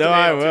ever come out, no,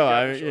 I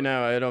will.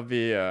 Sure. It'll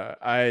be.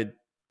 I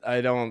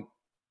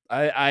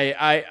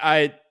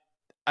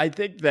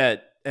think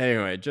that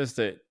anyway.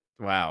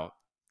 Wow.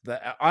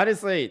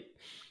 Honestly,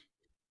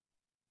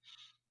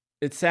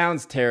 it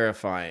sounds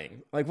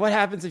terrifying. Like, what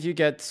happens if you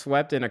get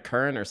swept in a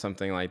current or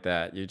something like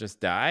that? You just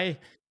die.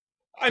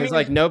 Because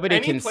like nobody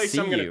can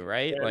see you,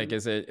 right? Like,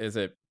 is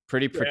it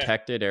pretty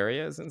protected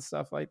areas and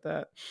stuff like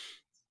that?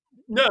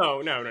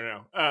 No.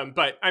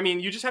 But I mean,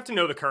 you just have to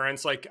know the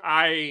currents. Like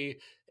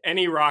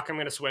any rock I'm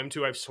going to swim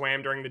to, I've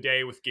swam during the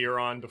day with gear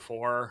on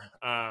before.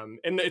 And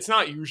it's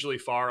not usually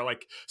far.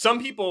 Like some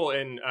people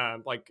in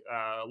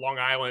Long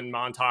Island,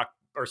 Montauk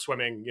are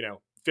swimming,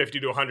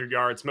 50 to 100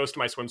 yards. Most of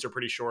my swims are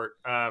pretty short,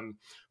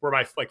 where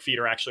my like feet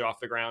are actually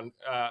off the ground.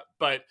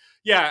 But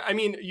yeah, I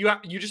mean,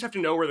 you just have to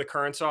know where the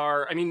currents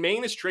are. I mean,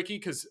 Maine is tricky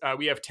because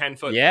we have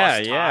 10-foot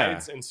plus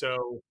tides. And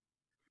so,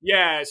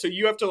 yeah, so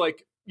you have to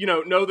like,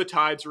 know the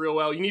tides real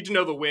well. You need to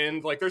know the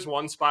wind. Like there's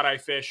one spot I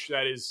fish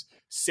that is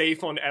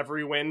safe on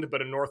every wind,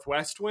 but a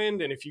northwest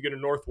wind. And if you get a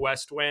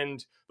northwest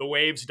wind, the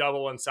waves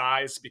double in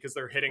size because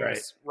they're hitting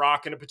this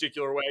rock in a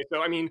particular way.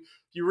 So, I mean,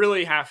 you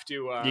really have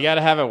to, you got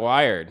to have it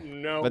wired.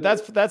 No, but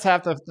that's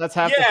half the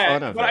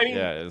fun of it. I mean,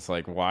 it's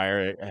like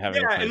wire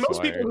having. Yeah, and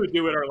most wired. people who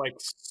do it are like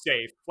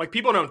safe. Like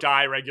people don't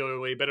die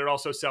regularly, but it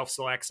also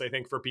self-selects, I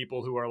think, for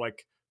people who are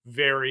like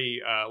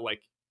very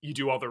like you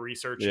do all the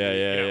research.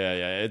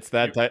 Yeah. It's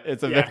that type.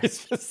 It's a very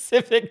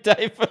specific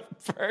type of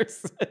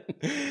person.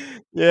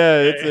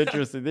 It's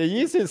interesting.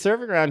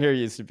 Surfing around here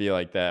used to be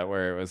like that,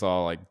 where it was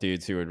all like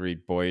dudes who would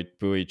read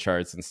buoy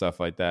charts and stuff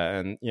like that.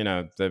 And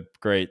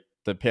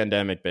the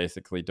pandemic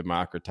basically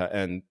democratized,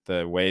 and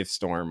the Wave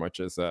Storm, which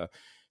is a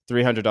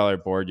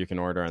 $300 board you can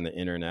order on the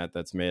internet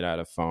that's made out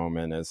of foam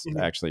and is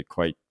actually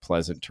quite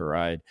pleasant to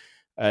ride.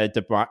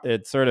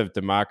 It sort of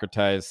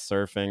democratized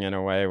surfing in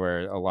a way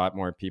where a lot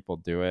more people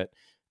do it.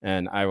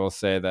 And I will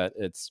say that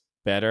it's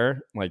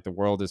better. Like the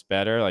world is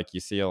better. Like you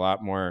see a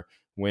lot more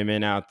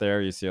women out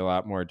there. You see a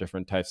lot more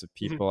different types of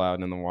people out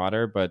in the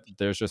water, but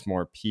there's just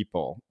more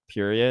people,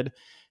 period.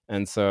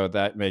 And so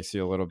that makes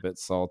you a little bit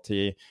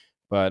salty.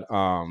 But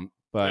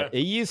it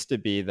used to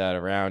be that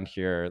around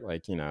here,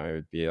 like, it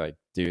would be like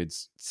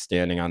dudes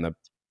standing on the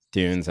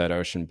dunes at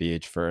Ocean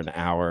Beach for an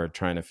hour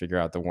trying to figure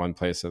out the one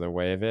place where the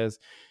wave is.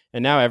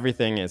 And now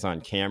everything is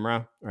on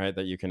camera, right?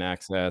 That you can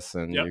access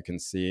and you can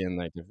see. And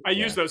like, I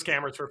use those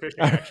cameras for fishing.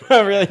 Actually.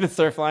 Oh, really? The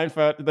Surfline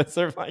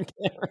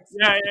cameras?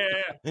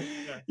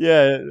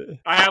 Yeah.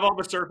 I have all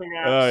the surfing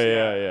apps. Oh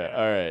yeah.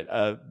 All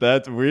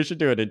right. We should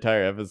do an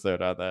entire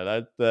episode on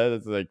that. That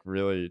is like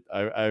really.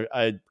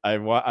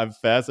 I'm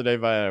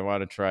fascinated by it. I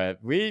want to try it.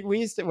 We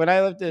used to, when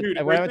I went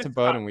to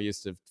Bowdoin, we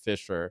used to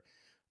fish for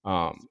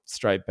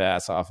striped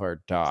bass off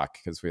our dock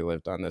because we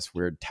lived on this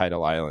weird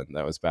tidal island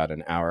that was about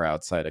an hour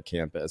outside of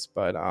campus.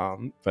 But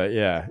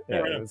yeah,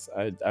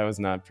 I was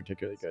not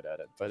particularly good at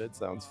it, but it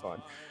sounds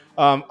fun.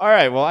 All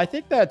right, well, I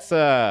think that's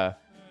yeah,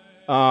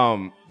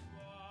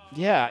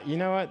 you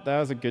know what, that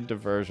was a good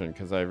diversion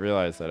because I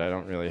realized that I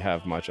don't really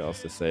have much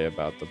else to say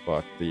about the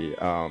book, the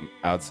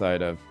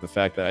outside of the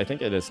fact that I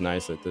think it is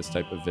nice that this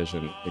type of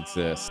vision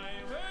exists.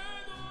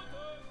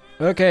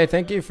 Okay,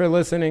 thank you for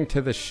listening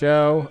to the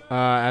show.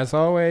 As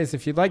always,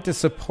 if you'd like to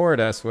support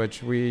us,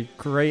 which we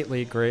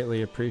greatly,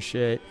 greatly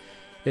appreciate,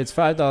 it's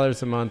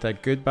 $5 a month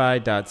at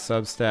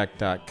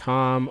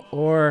goodbye.substack.com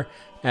or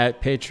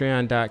at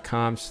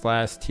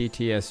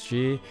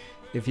patreon.com/TTSG.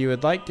 If you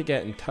would like to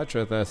get in touch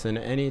with us in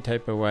any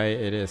type of way,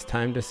 it is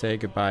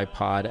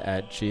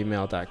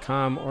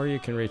timetoSayGoodbyePod@gmail.com, or you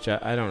can reach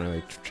out. I don't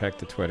really check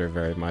the Twitter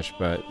very much,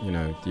 but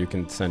you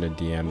can send a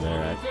DM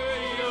there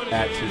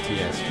at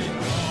TTSG.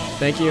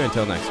 Thank you.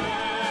 Until next week.